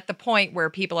we're at the point where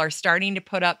people are starting to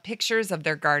put up pictures of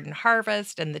their garden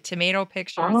harvest, and the tomato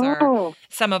pictures are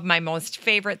some of my most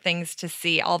favorite things to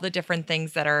see, all the different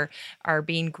things that are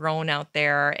being grown out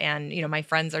there. And, my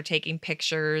friends are taking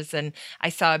pictures, and I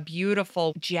saw a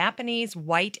beautiful Japanese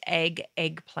white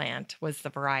eggplant was the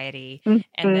variety.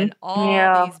 And then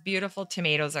all these beautiful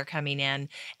tomatoes are coming in.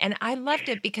 And I loved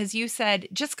it because you said,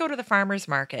 just go to the farmer's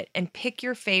market and pick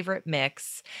your favorite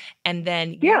mix. And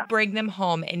then you bring them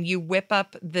home and you whip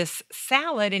up this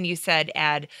salad, and you said,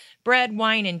 add bread,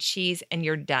 wine, and cheese, and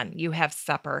you're done. You have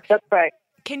supper. That's right.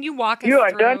 Can you walk us You are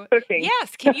through? done cooking.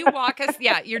 Yes. Can you walk us?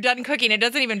 Yeah, you're done cooking. It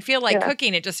doesn't even feel like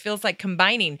cooking. It just feels like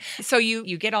combining. So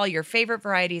you get all your favorite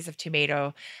varieties of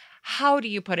tomato. How do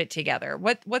you put it together?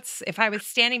 What's if I was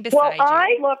standing beside Well, you?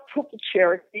 I love purple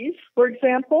Cherokees, for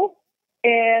example,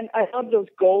 and I love those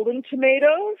golden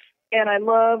tomatoes, and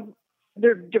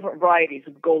there are different varieties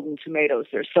of golden tomatoes.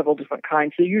 There's several different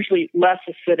kinds. They're usually less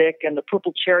acidic, and the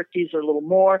purple Cherokees are a little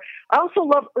more. I also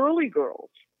love early girls.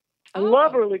 I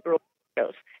love early girl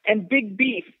tomatoes. And big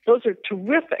beef, those are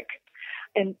terrific.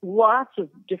 And lots of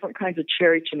different kinds of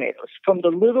cherry tomatoes, from the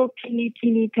little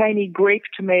teeny tiny grape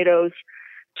tomatoes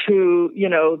to,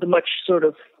 the much sort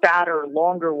of fatter,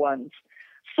 longer ones.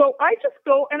 So I just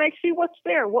go and I see what's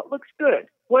there, what looks good,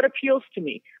 what appeals to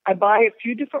me. I buy a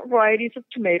few different varieties of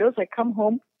tomatoes. I come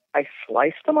home, I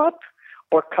slice them up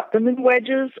or cut them in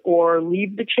wedges or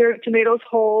leave the cherry tomatoes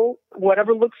whole,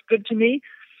 whatever looks good to me.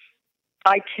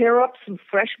 I tear up some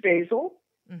fresh basil,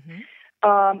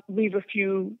 leave a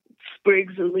few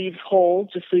sprigs or leaves whole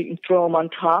just so you can throw them on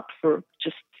top for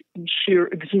just sheer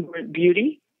exuberant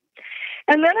beauty.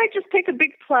 And then I just take a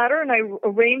big platter and I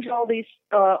arrange all these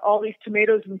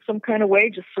tomatoes in some kind of way,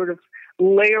 just sort of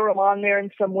layer them on there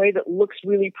in some way that looks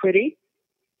really pretty,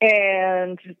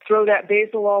 and throw that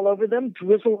basil all over them,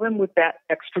 drizzle them with that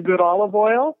extra good olive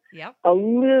oil, a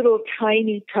little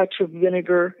tiny touch of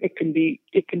vinegar. It can be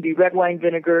red wine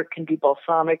vinegar, it can be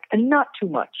balsamic, and not too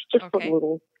much, just a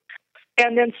little.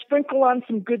 And then sprinkle on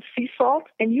some good sea salt,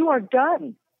 and you are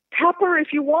done. Pepper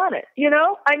if you want it,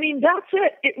 that's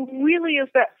it. It really is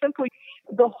that simple.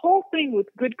 The whole thing with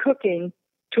good cooking,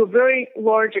 to a very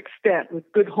large extent, with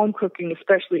good home cooking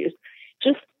especially, is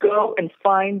just go and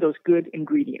find those good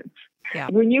ingredients. Yeah.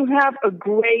 When you have a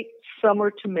great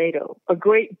summer tomato, a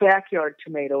great backyard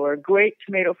tomato, or a great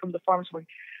tomato from the farmer's market,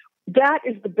 that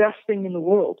is the best thing in the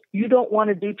world. You don't want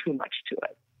to do too much to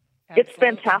it. Absolutely. It's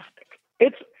fantastic.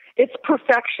 It's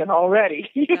perfection already.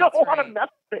 You don't want to mess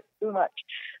with it too much.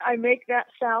 I make that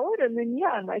salad, and then,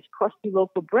 a nice crusty loaf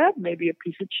of bread, maybe a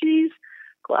piece of cheese,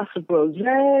 glass of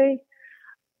rosé.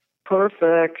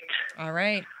 Perfect. All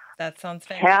right. That sounds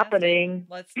fantastic. Happening.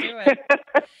 Let's do it.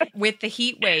 With the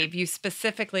heat wave, you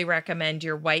specifically recommend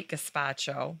your white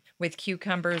gazpacho with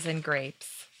cucumbers and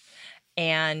grapes.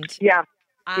 And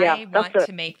I want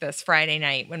to make this Friday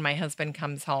night when my husband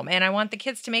comes home. And I want the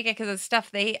kids to make it because it's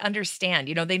stuff they understand.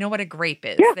 They know what a grape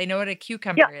is. Yeah. They know what a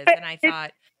cucumber is. And I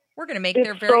thought, we're going to make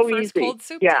their very first cold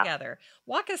soup together.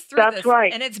 Walk us through this. That's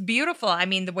right. And it's beautiful. I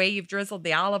mean, the way you've drizzled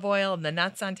the olive oil and the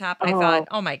nuts on top, I thought,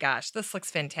 oh my gosh, this looks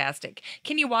fantastic.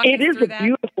 Can you walk us through that? It is a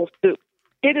beautiful soup.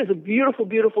 It is a beautiful,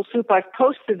 beautiful soup. I've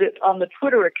posted it on the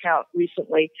Twitter account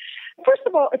recently. First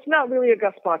of all, it's not really a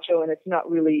gazpacho and it's not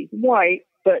really white,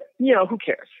 but, who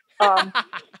cares?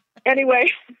 Anyway,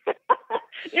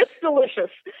 it's delicious.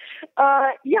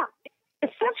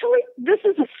 Essentially, this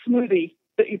is a smoothie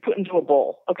that you put into a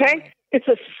bowl, okay? Right. It's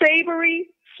a savory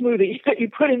smoothie that you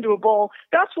put into a bowl.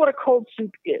 That's what a cold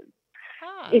soup is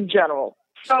in general.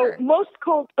 So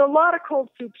a lot of cold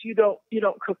soups, you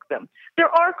don't cook them. There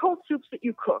are cold soups that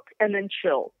you cook and then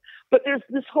chill. But there's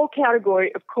this whole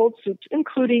category of cold soups,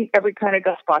 including every kind of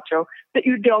gazpacho, that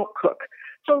you don't cook.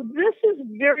 So this is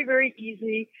very, very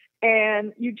easy.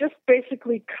 And you just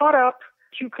basically cut up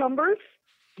cucumbers.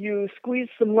 You squeeze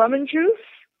some lemon juice.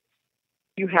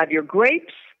 You have your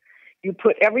grapes. You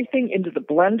put everything into the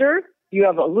blender. You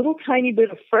have a little tiny bit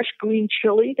of fresh green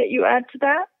chili that you add to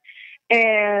that.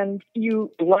 And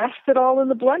you blast it all in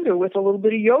the blender with a little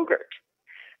bit of yogurt.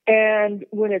 And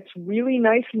when it's really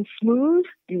nice and smooth,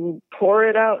 you pour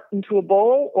it out into a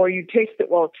bowl, or you taste it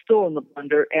while it's still in the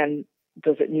blender. And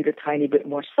does it need a tiny bit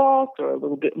more salt or a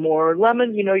little bit more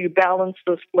lemon? You balance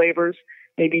those flavors.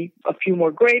 Maybe a few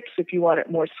more grapes if you want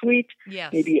it more sweet.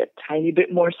 Yes. Maybe a tiny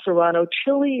bit more serrano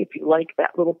chili if you like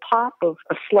that little pop of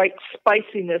a slight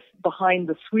spiciness behind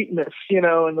the sweetness,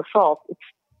 and the salt. It's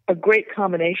a great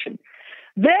combination.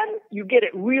 Then you get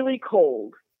it really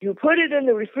cold. You put it in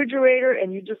the refrigerator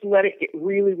and you just let it get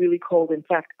really, really cold. In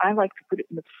fact, I like to put it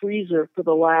in the freezer for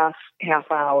the last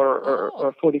half hour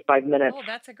or 45 minutes. Oh,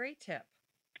 that's a great tip.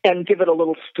 And give it a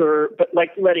little stir, but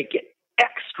let it get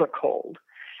extra cold.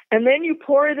 And then you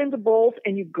pour it into bowls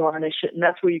and you garnish it. And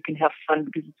that's where you can have fun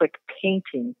because it's like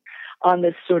painting on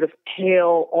this sort of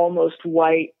pale, almost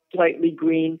white, slightly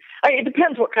green. It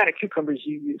depends what kind of cucumbers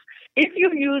you use. If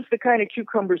you use the kind of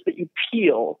cucumbers that you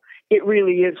peel, it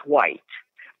really is white.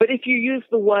 But if you use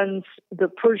the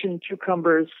Persian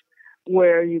cucumbers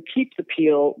where you keep the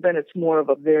peel, then it's more of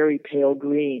a very pale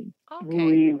green. Okay.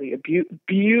 Really a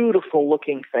beautiful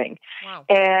looking thing. Wow.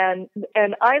 And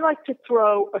I like to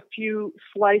throw a few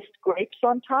sliced grapes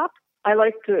on top. I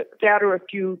like to scatter a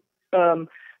few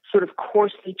sort of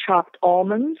coarsely chopped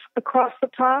almonds across the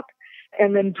top,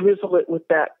 and then drizzle it with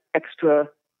that extra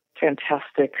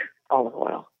fantastic olive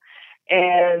oil.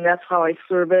 And that's how I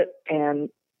serve it, and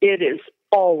it is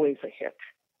always a hit.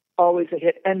 Always a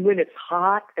hit. And when it's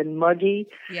hot and muggy,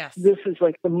 yes, this is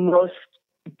like the most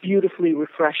beautifully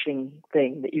refreshing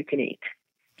thing that you can eat.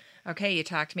 Okay, you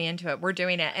talked me into it. We're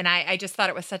doing it. And I just thought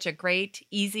it was such a great,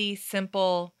 easy,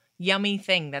 simple, yummy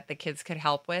thing that the kids could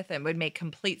help with and would make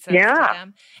complete sense to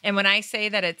them. And when I say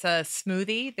that it's a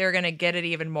smoothie, they're going to get it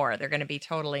even more. They're going to be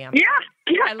totally on board.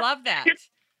 Yeah. I love that.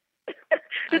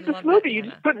 It's a smoothie. You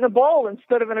just put it in a bowl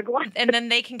instead of in a glass. And then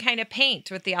they can kind of paint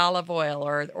with the olive oil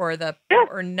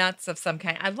or nuts of some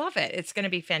kind. I love it. It's going to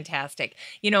be fantastic.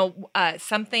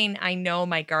 Something I know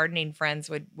my gardening friends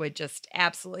would just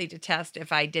absolutely detest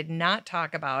if I did not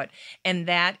talk about, and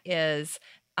that is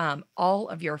all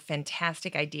of your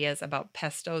fantastic ideas about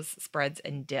pestos, spreads,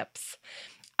 and dips.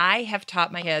 I have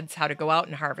taught my kids how to go out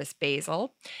and harvest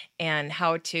basil and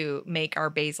how to make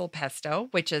our basil pesto,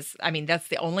 which is, that's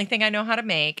the only thing I know how to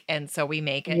make. And so we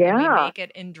make it. Yeah. And we make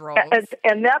it in droves.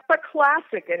 And that's a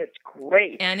classic, and it's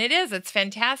great. And it is. It's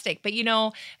fantastic. But,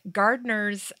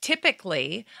 gardeners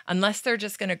typically, unless they're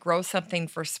just going to grow something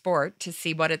for sport to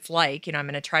see what it's like, I'm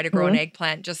going to try to grow an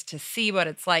eggplant just to see what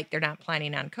it's like. They're not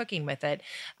planning on cooking with it.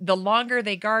 The longer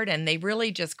they garden, they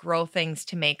really just grow things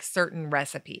to make certain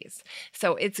recipes.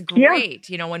 So it's great,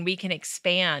 when we can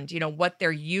expand, what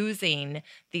they're using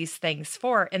these things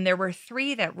for. And there were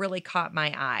 3 that really caught my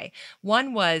eye.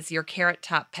 One was your carrot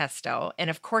top pesto. And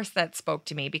of course that spoke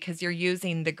to me because you're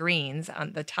using the greens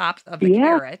on the top of the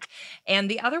carrot.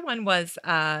 And the other one was,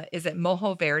 is it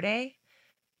mojo verde?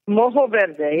 Mojo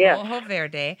verde, yes. Mojo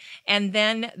verde. And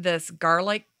then this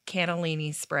garlic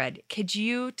cannellini spread. Could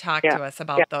you talk to us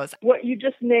about those? What you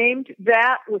just named,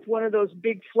 that with one of those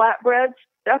big flatbreads,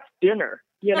 that's dinner,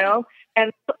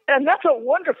 and that's a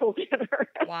wonderful dinner.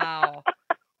 Wow.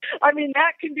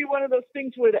 That can be one of those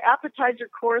things where the appetizer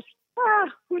course,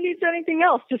 who needs anything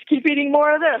else? Just keep eating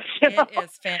more of this. It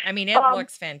is it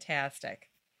looks fantastic.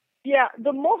 Yeah,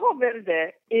 the mojo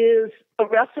verde is a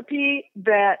recipe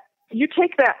that you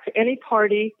take that to any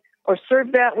party or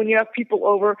serve that when you have people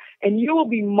over, and you will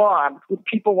be mobbed with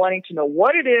people wanting to know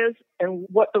what it is and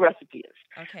what the recipe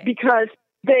is. Okay. Because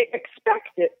they expect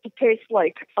it to taste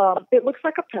like, it looks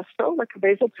like a pesto, like a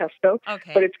basil pesto,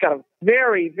 but it's got a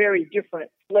very, very different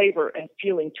flavor and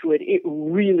feeling to it. It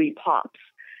really pops.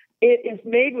 It is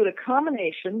made with a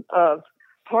combination of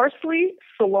parsley,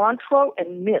 cilantro,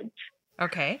 and mint.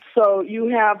 Okay. So you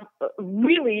have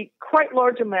really quite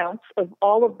large amounts of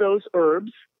all of those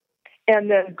herbs,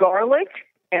 and then garlic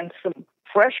and some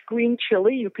fresh green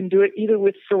chili. You can do it either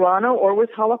with serrano or with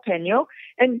jalapeno,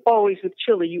 and always with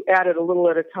chili. You add it a little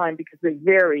at a time because they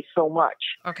vary so much.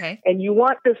 Okay. And you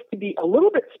want this to be a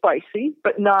little bit spicy,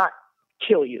 but not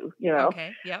kill you,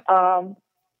 Okay, yep.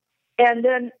 And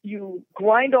then you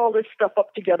grind all this stuff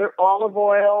up together, olive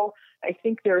oil. I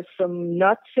think there's some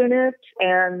nuts in it,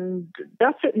 and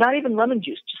that's it. Not even lemon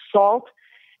juice, just salt.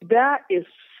 That is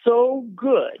so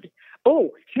good.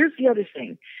 Oh, here's the other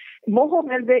thing. Mojo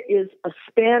verde is a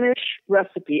Spanish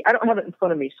recipe. I don't have it in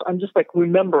front of me, so I'm just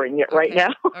remembering it right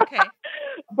now. Okay.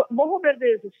 But mojo verde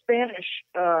is a Spanish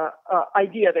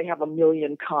idea. They have a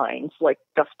million kinds, like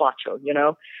gazpacho,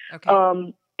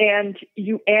 Okay. And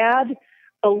you add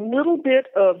a little bit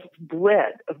of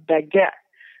bread, of baguette,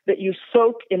 that you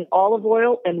soak in olive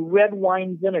oil and red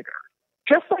wine vinegar,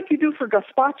 just like you do for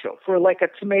gazpacho, for like a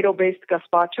tomato-based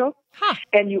gazpacho. Huh.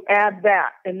 And you add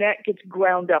that, and that gets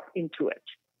ground up into it.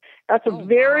 That's a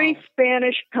very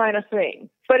Spanish kind of thing.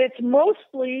 But it's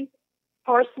mostly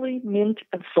parsley, mint,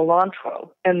 and cilantro,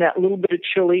 and that little bit of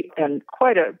chili and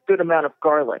quite a good amount of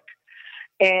garlic.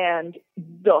 And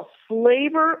the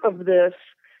flavor of this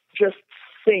just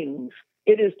sings.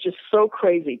 It is just so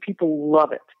crazy. People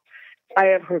love it. I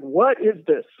have heard, what is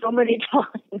this? So many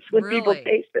times when people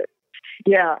taste it.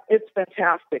 Yeah, it's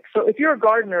fantastic. So if you're a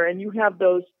gardener and you have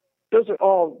those are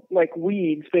all like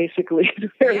weeds, basically.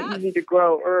 It's very easy to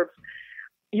grow herbs.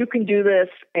 You can do this,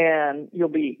 and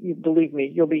believe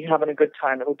me, you'll be having a good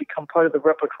time. It'll become part of the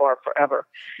repertoire forever.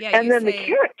 Yeah, and then the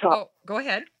carrot top. Oh, go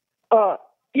ahead. The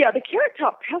carrot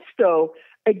top pesto,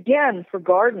 again, for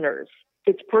gardeners,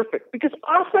 it's perfect. Because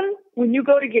often when you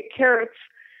go to get carrots,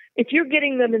 if you're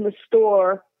getting them in the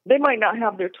store, they might not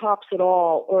have their tops at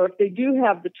all. Or if they do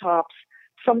have the tops,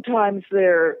 sometimes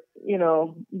they're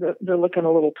looking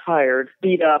a little tired,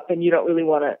 beat up, and you don't really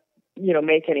want to,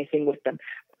 make anything with them.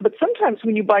 But sometimes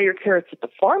when you buy your carrots at the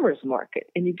farmer's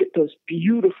market and you get those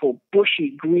beautiful,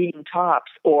 bushy green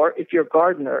tops, or if you're a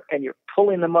gardener and you're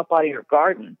pulling them up out of your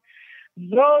garden,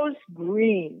 Those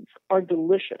greens are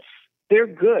delicious. They're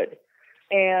good.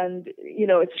 And,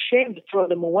 it's a shame to throw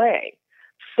them away.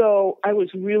 So I was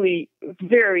really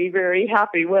very, very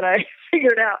happy when I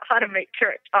figured out how to make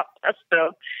carrot top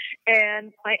pesto.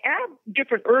 And I add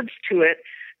different herbs to it.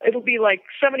 It'll be like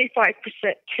 75%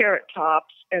 carrot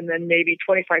tops and then maybe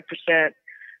 25%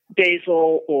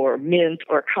 basil or mint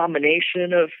or a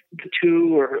combination of the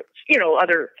two or,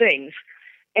 other things.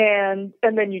 And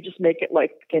then you just make it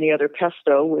like any other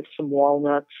pesto with some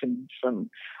walnuts and some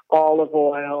olive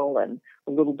oil and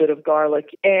a little bit of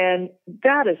garlic. And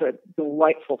that is a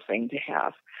delightful thing to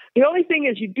have. The only thing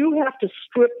is you do have to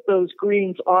strip those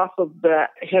greens off of that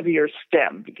heavier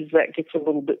stem because that gets a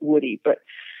little bit woody. But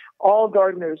all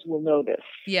gardeners will know this.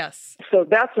 Yes. So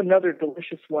that's another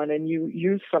delicious one. And you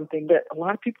use something that a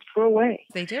lot of people throw away.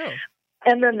 They do.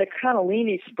 And then the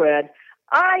cannellini spread.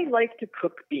 I like to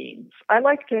cook beans. I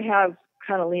like to have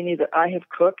cannellini that I have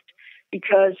cooked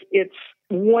because it's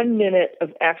 1 minute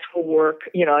of actual work.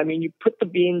 You put the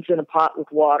beans in a pot with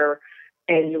water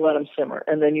and you let them simmer,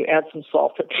 and then you add some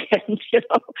salt at the end,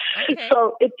 Okay.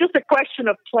 So it's just a question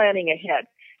of planning ahead.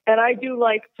 And I do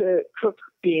like to cook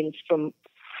beans from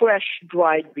fresh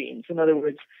dried beans. In other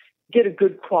words, get a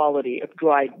good quality of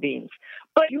dried beans.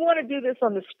 But you want to do this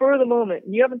on the spur of the moment,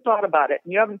 and you haven't thought about it,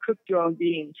 and you haven't cooked your own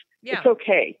beans. Yeah. It's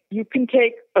okay. You can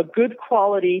take a good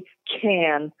quality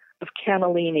can of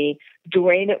cannellini,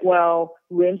 drain it well,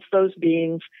 rinse those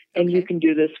beans, and you can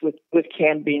do this with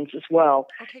canned beans as well.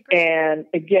 Okay, great. And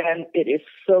again, it is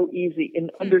so easy.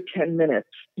 In under 10 minutes,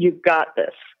 you've got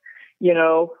this.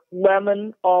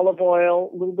 Lemon, olive oil,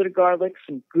 a little bit of garlic,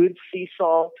 some good sea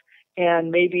salt,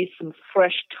 and maybe some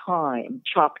fresh thyme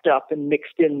chopped up and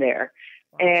mixed in there.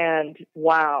 And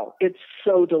wow, it's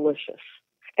so delicious.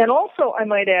 And also, I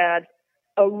might add,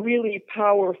 a really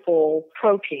powerful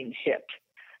protein hit.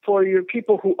 For your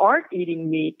people who aren't eating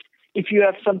meat, if you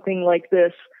have something like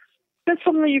this, that's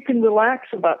something you can relax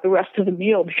about the rest of the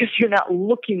meal because you're not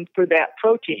looking for that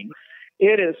protein.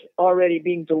 It is already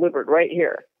being delivered right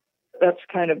here. That's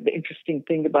kind of the interesting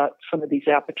thing about some of these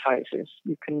appetizers.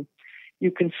 You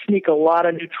can sneak a lot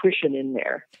of nutrition in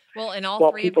there. Well, and all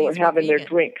while three people of these are having their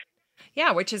vegan. drinks.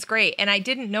 Yeah, which is great. And I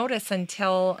didn't notice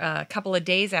until a couple of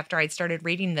days after I'd started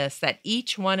reading this that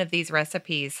each one of these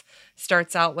recipes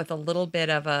starts out with a little bit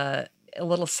of a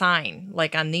little sign.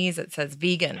 Like on these, it says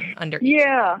vegan under each of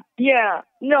them. Yeah.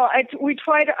 No, we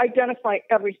try to identify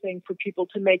everything for people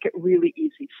to make it really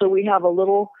easy. So we have a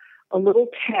little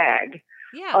tag.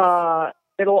 Yes.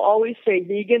 It'll always say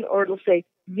vegan, or it'll say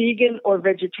vegan or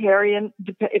vegetarian,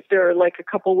 if there are like a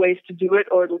couple ways to do it,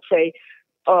 or it'll say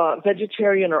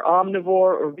vegetarian or omnivore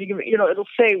or vegan. It'll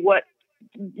say what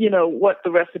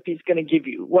the recipe is going to give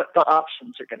you, what the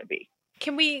options are going to be.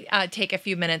 Can we take a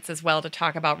few minutes as well to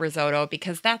talk about risotto?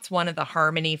 Because that's one of the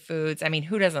harmony foods. I mean,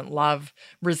 who doesn't love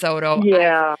risotto?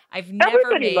 Yeah. I've never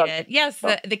Everybody made it. Yes,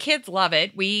 the kids love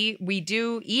it. We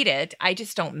do eat it. I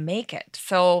just don't make it.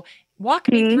 So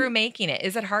walk me through making it.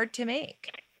 Is it hard to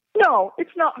make? No,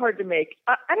 it's not hard to make.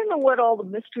 I don't know what all the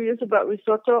mystery is about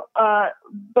risotto,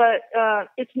 but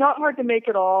it's not hard to make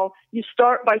at all. You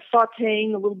start by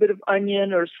sautéing a little bit of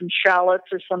onion or some shallots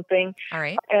or something. All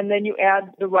right. And then you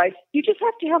add the rice. You just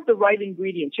have to have the right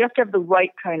ingredients. You have to have the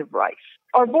right kind of rice.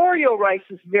 Arborio rice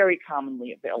is very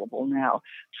commonly available now,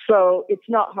 so it's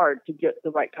not hard to get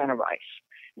the right kind of rice.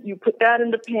 You put that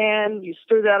in the pan, you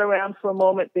stir that around for a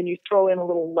moment, then you throw in a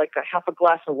little, like a half a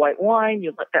glass of white wine,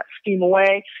 you let that steam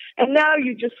away, and now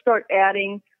you just start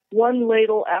adding one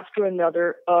ladle after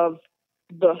another of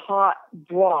the hot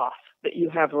broth that you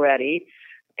have ready.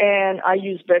 And I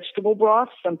use vegetable broth.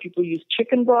 Some people use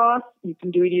chicken broth. You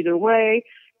can do it either way.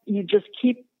 You just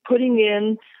keep putting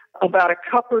in about a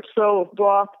cup or so of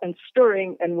broth and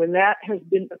stirring, and when that has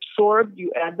been absorbed,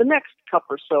 you add the next cup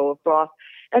or so of broth.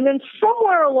 And then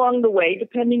somewhere along the way,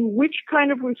 depending which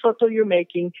kind of risotto you're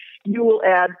making, you will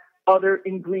add other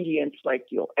ingredients, like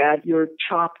you'll add your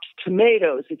chopped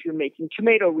tomatoes if you're making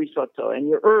tomato risotto, and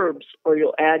your herbs, or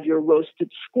you'll add your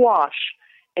roasted squash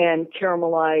and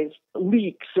caramelized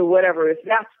leeks or whatever, if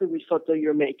that's the risotto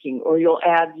you're making, or you'll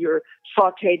add your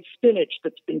sautéed spinach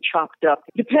that's been chopped up.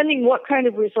 Depending what kind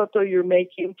of risotto you're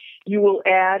making, you will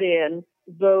add in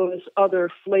those other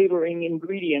flavoring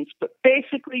ingredients. But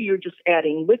basically, you're just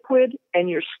adding liquid and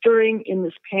you're stirring in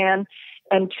this pan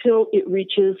until it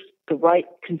reaches the right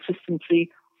consistency.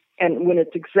 And when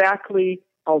it's exactly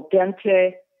al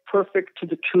dente, perfect to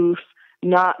the tooth,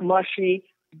 not mushy,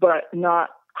 but not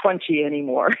crunchy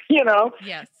anymore,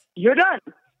 Yes. You're done.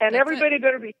 And That's everybody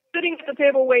better be sitting at the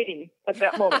table waiting at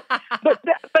that moment. but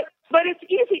But it's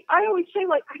easy. I always say,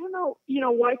 like, I don't know,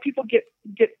 why people get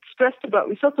stressed about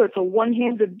risotto. It's a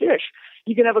one-handed dish.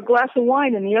 You can have a glass of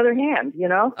wine in the other hand.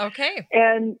 Okay.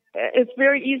 And it's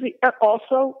very easy. And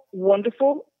also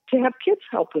wonderful to have kids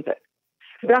help with it.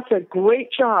 That's a great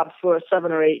job for a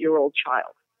 7 or 8-year-old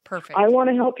child. Perfect. I want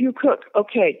to help you cook.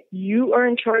 Okay, you are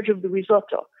in charge of the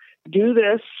risotto. Do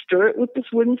this, stir it with this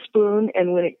wooden spoon,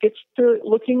 and when it gets to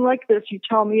looking like this, you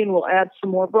tell me and we'll add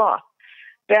some more broth.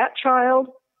 That child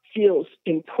feels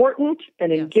important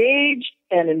and engaged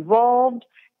and involved,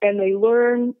 and they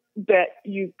learn that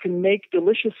you can make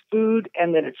delicious food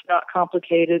and that it's not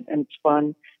complicated and it's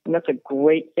fun. And that's a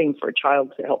great thing for a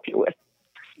child to help you with.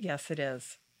 Yes, it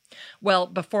is. Well,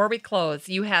 before we close,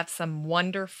 you have some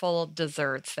wonderful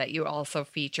desserts that you also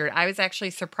featured. I was actually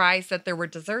surprised that there were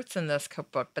desserts in this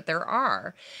cookbook, but there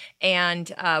are.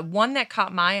 And one that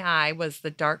caught my eye was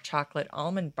the dark chocolate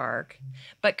almond bark.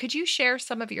 But could you share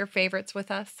some of your favorites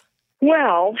with us?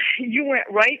 Well, you went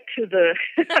right to the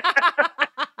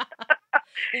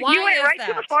Why you went is right that?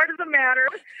 to the heart of the matter.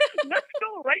 Let's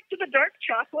go right to the dark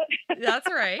chocolate.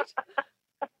 That's right.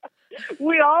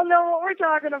 We all know what we're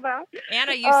talking about.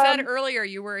 Anna, you said earlier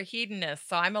you were a hedonist,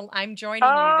 so I'm joining you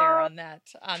there on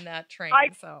that train. I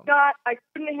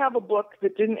couldn't have a book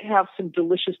that didn't have some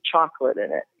delicious chocolate in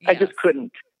it. Yes. I just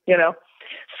couldn't,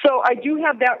 So I do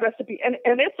have that recipe, and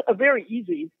it's a very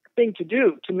easy thing to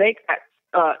do to make that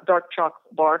dark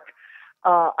chocolate bark.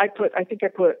 I think I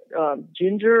put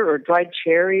ginger or dried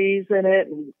cherries in it,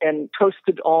 and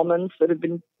toasted almonds that have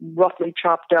been roughly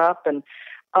chopped up, and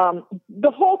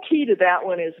the whole key to that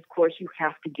one is, of course, you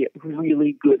have to get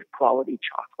really good quality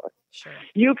chocolate. Sure.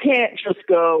 You can't just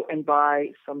go and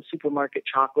buy some supermarket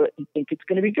chocolate and think it's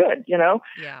going to be good,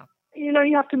 Yeah.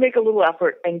 You have to make a little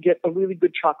effort and get a really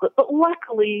good chocolate. But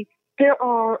luckily, there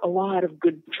are a lot of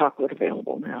good chocolate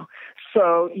available now.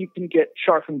 So you can get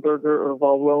Scharfenberger or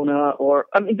Valrhona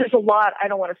there's a lot. I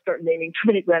don't want to start naming too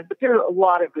many brands, but there are a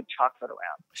lot of good chocolate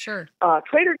around. Sure.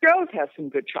 Trader Joe's has some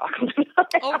good chocolate.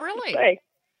 Oh, really?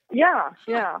 Yeah.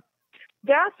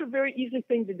 That's a very easy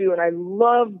thing to do, and I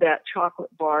love that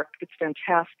chocolate bark. It's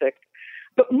fantastic.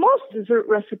 But most dessert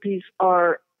recipes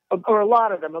are, or a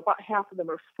lot of them, about half of them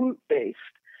are fruit-based,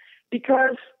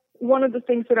 because one of the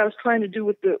things that I was trying to do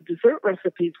with the dessert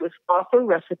recipes was offer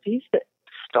recipes that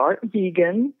start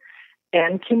vegan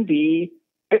and can be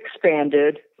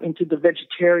expanded into the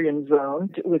vegetarian zone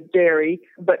with dairy,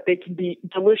 but they can be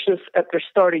delicious at their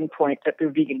starting point, at their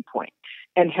vegan point,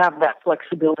 and have that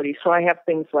flexibility. So I have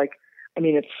things like,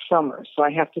 it's summer, so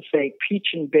I have to say peach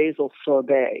and basil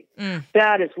sorbet.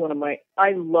 That is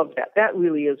I love that. That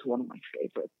really is one of my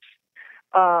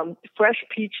favorites. Fresh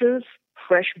peaches,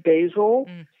 fresh basil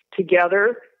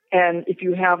together. And if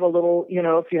you have a little,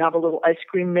 ice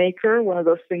cream maker, one of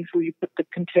those things where you put the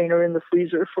container in the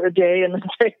freezer for a day and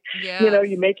then,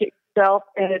 you make it yourself,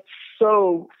 and it's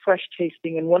so fresh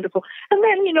tasting and wonderful. And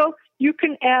then, you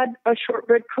can add a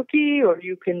shortbread cookie, or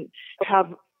you can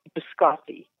have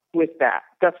biscotti with that.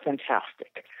 That's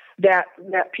fantastic. That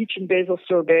peach and basil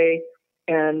sorbet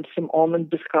and some almond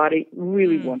biscotti,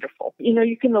 really wonderful.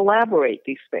 You can elaborate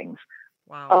these things.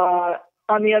 Wow.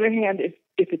 On the other hand, if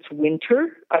it's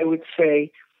winter, I would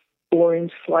say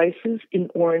orange slices in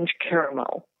orange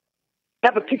caramel. I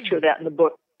have a picture of that in the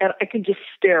book, and I can just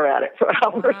stare at it for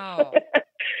hours. Wow.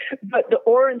 But the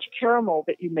orange caramel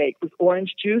that you make with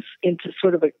orange juice into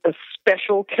sort of a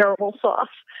special caramel sauce,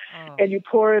 and you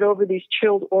pour it over these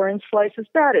chilled orange slices,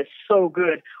 that is so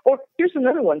good. Or here's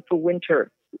another one for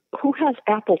winter. Who has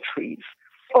apple trees?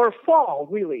 Or fall,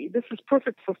 really. This is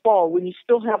perfect for fall, when you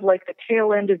still have like the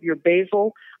tail end of your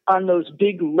basil on those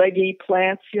big leggy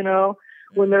plants,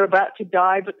 when they're about to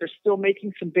die, but they're still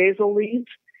making some basil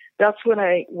leaves. That's when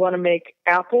I want to make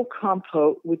apple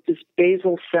compote with this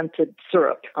basil-scented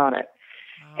syrup on it.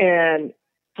 Wow. And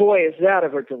boy, is that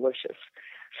ever delicious.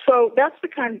 So that's the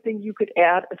kind of thing you could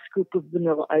add a scoop of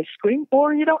vanilla ice cream,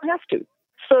 or you don't have to.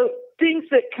 So things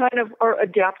that kind of are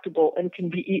adaptable and can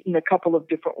be eaten a couple of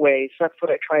different ways. That's what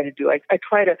I try to do. I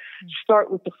try to start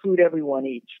with the food everyone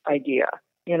eats idea,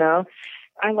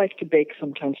 I like to bake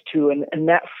sometimes too, and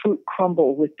that fruit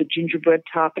crumble with the gingerbread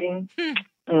topping,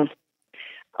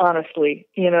 honestly,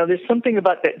 there's something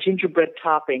about that gingerbread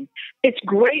topping. It's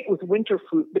great with winter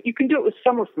fruit, but you can do it with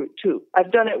summer fruit too.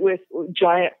 I've done it with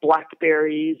giant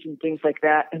blackberries and things like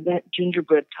that, and that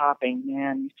gingerbread topping,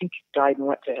 man, you think you died and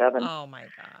went to heaven. Oh my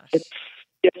gosh.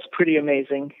 It's pretty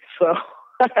amazing. So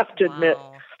I have to admit,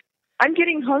 I'm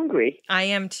getting hungry. I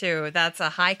am too. That's a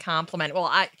high compliment.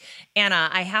 Well, Anna,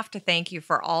 I have to thank you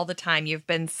for all the time. You've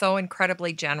been so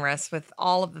incredibly generous with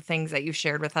all of the things that you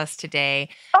shared with us today.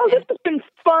 Oh, this has been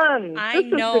fun. I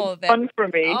know that. Fun for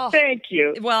me. Oh, thank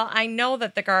you. Well, I know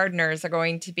that the gardeners are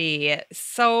going to be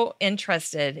so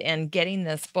interested in getting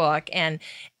this book, and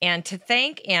to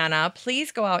thank Anna,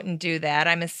 please go out and do that.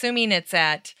 I'm assuming it's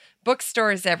at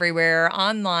bookstores everywhere,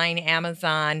 online,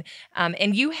 Amazon,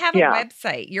 and you have a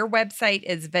website. Your website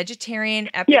is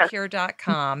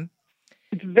vegetarianepicure.com.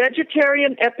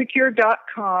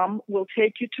 Vegetarianepicure.com will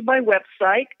take you to my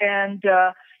website, and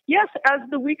yes, as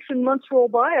the weeks and months roll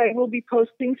by, I will be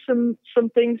posting some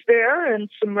things there and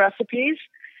some recipes.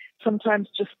 Sometimes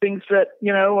just things that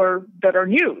are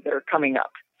new that are coming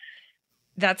up.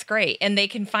 That's great, and they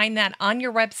can find that on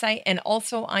your website and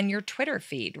also on your Twitter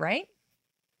feed, right?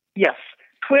 Yes,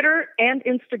 Twitter and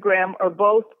Instagram are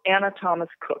both Anna Thomas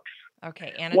Cooks.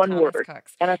 Okay, Anna One Thomas word.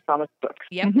 Cooks. Anna Thomas Cooks.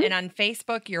 Yep, Mm-hmm. And on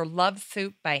Facebook, your Love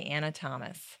Soup by Anna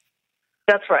Thomas.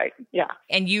 That's right, yeah.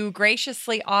 And you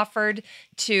graciously offered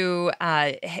to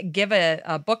give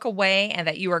a book away and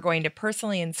that you are going to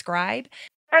personally inscribe.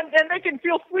 And they can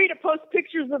feel free to post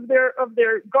pictures of their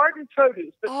garden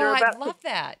produce. That they're about I love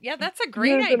that. Yeah, that's a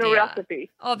great idea. In a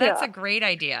recipe. Oh, that's a great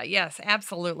idea. Yes,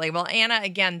 absolutely. Well, Anna,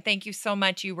 again, thank you so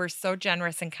much. You were so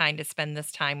generous and kind to spend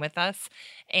this time with us.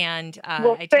 And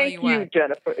I tell you what, thank you,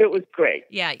 Jennifer. It was great.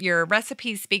 Yeah, your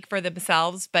recipes speak for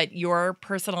themselves, but your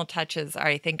personal touches,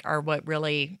 I think, are what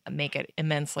really make it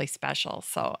immensely special.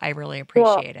 So I really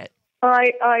appreciate it.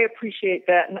 I appreciate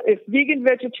that. And if Vegan,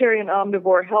 Vegetarian,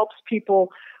 Omnivore helps people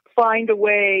find a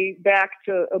way back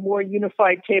to a more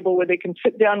unified table where they can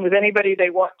sit down with anybody they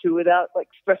want to without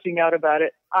stressing out about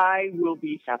it, I will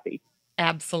be happy.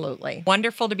 Absolutely.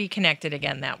 Wonderful to be connected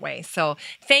again that way. So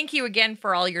thank you again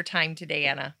for all your time today,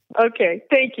 Anna. Okay.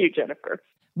 Thank you, Jennifer.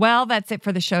 Well, that's it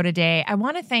for the show today. I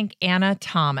want to thank Anna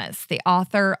Thomas, the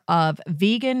author of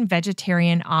Vegan,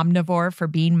 Vegetarian, Omnivore, for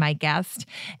being my guest.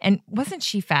 And wasn't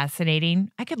she fascinating?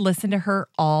 I could listen to her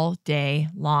all day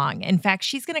long. In fact,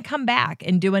 she's going to come back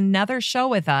and do another show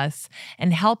with us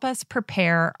and help us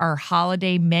prepare our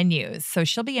holiday menus. So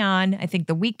she'll be on, I think,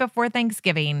 the week before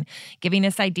Thanksgiving, giving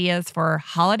us ideas for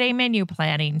holiday menu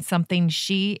planning, something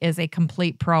she is a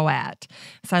complete pro at.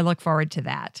 So I look forward to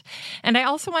that. And I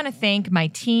also want to thank my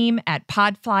team at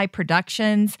Podfly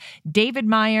Productions, David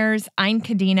Myers, Ein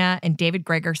Kadena, and David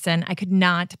Gregerson. I could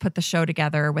not put the show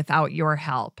together without your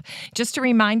help. Just a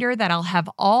reminder that I'll have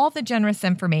all the generous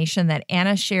information that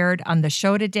Anna shared on the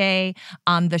show today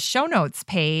on the show notes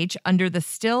page under the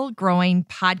Still Growing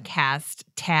Podcast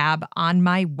tab on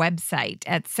my website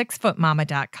at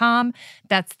 6footmama.com.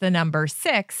 That's the number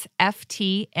 6,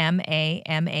 FTMAMA.com.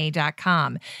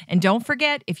 And don't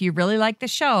forget, if you really like the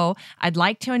show, I'd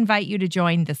like to invite you to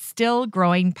join the Still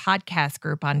Growing Podcast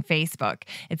group on Facebook.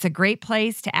 It's a great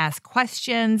place to ask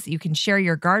questions. You can share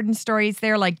your garden stories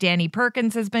there like Danny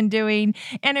Perkins has been doing,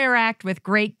 interact with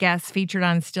great guests featured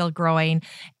on Still Growing,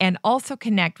 and also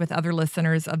connect with other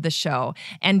listeners of the show.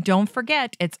 And don't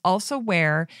forget, it's also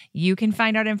where you can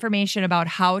find out information about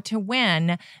how to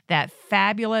win that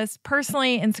fabulous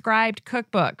personally inscribed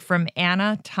cookbook from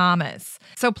Anna Thomas.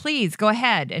 So please go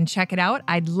ahead and check it out.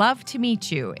 I'd love to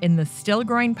meet you in the Still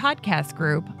Growing Podcast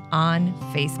group on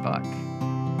Facebook.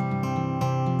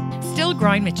 Still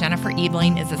Growing with Jennifer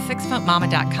Ebling is a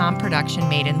 6footmama.com production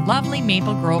made in lovely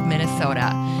Maple Grove,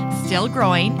 Minnesota. Still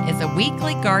Growing is a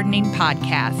weekly gardening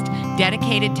podcast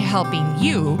dedicated to helping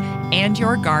you and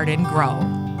your garden grow.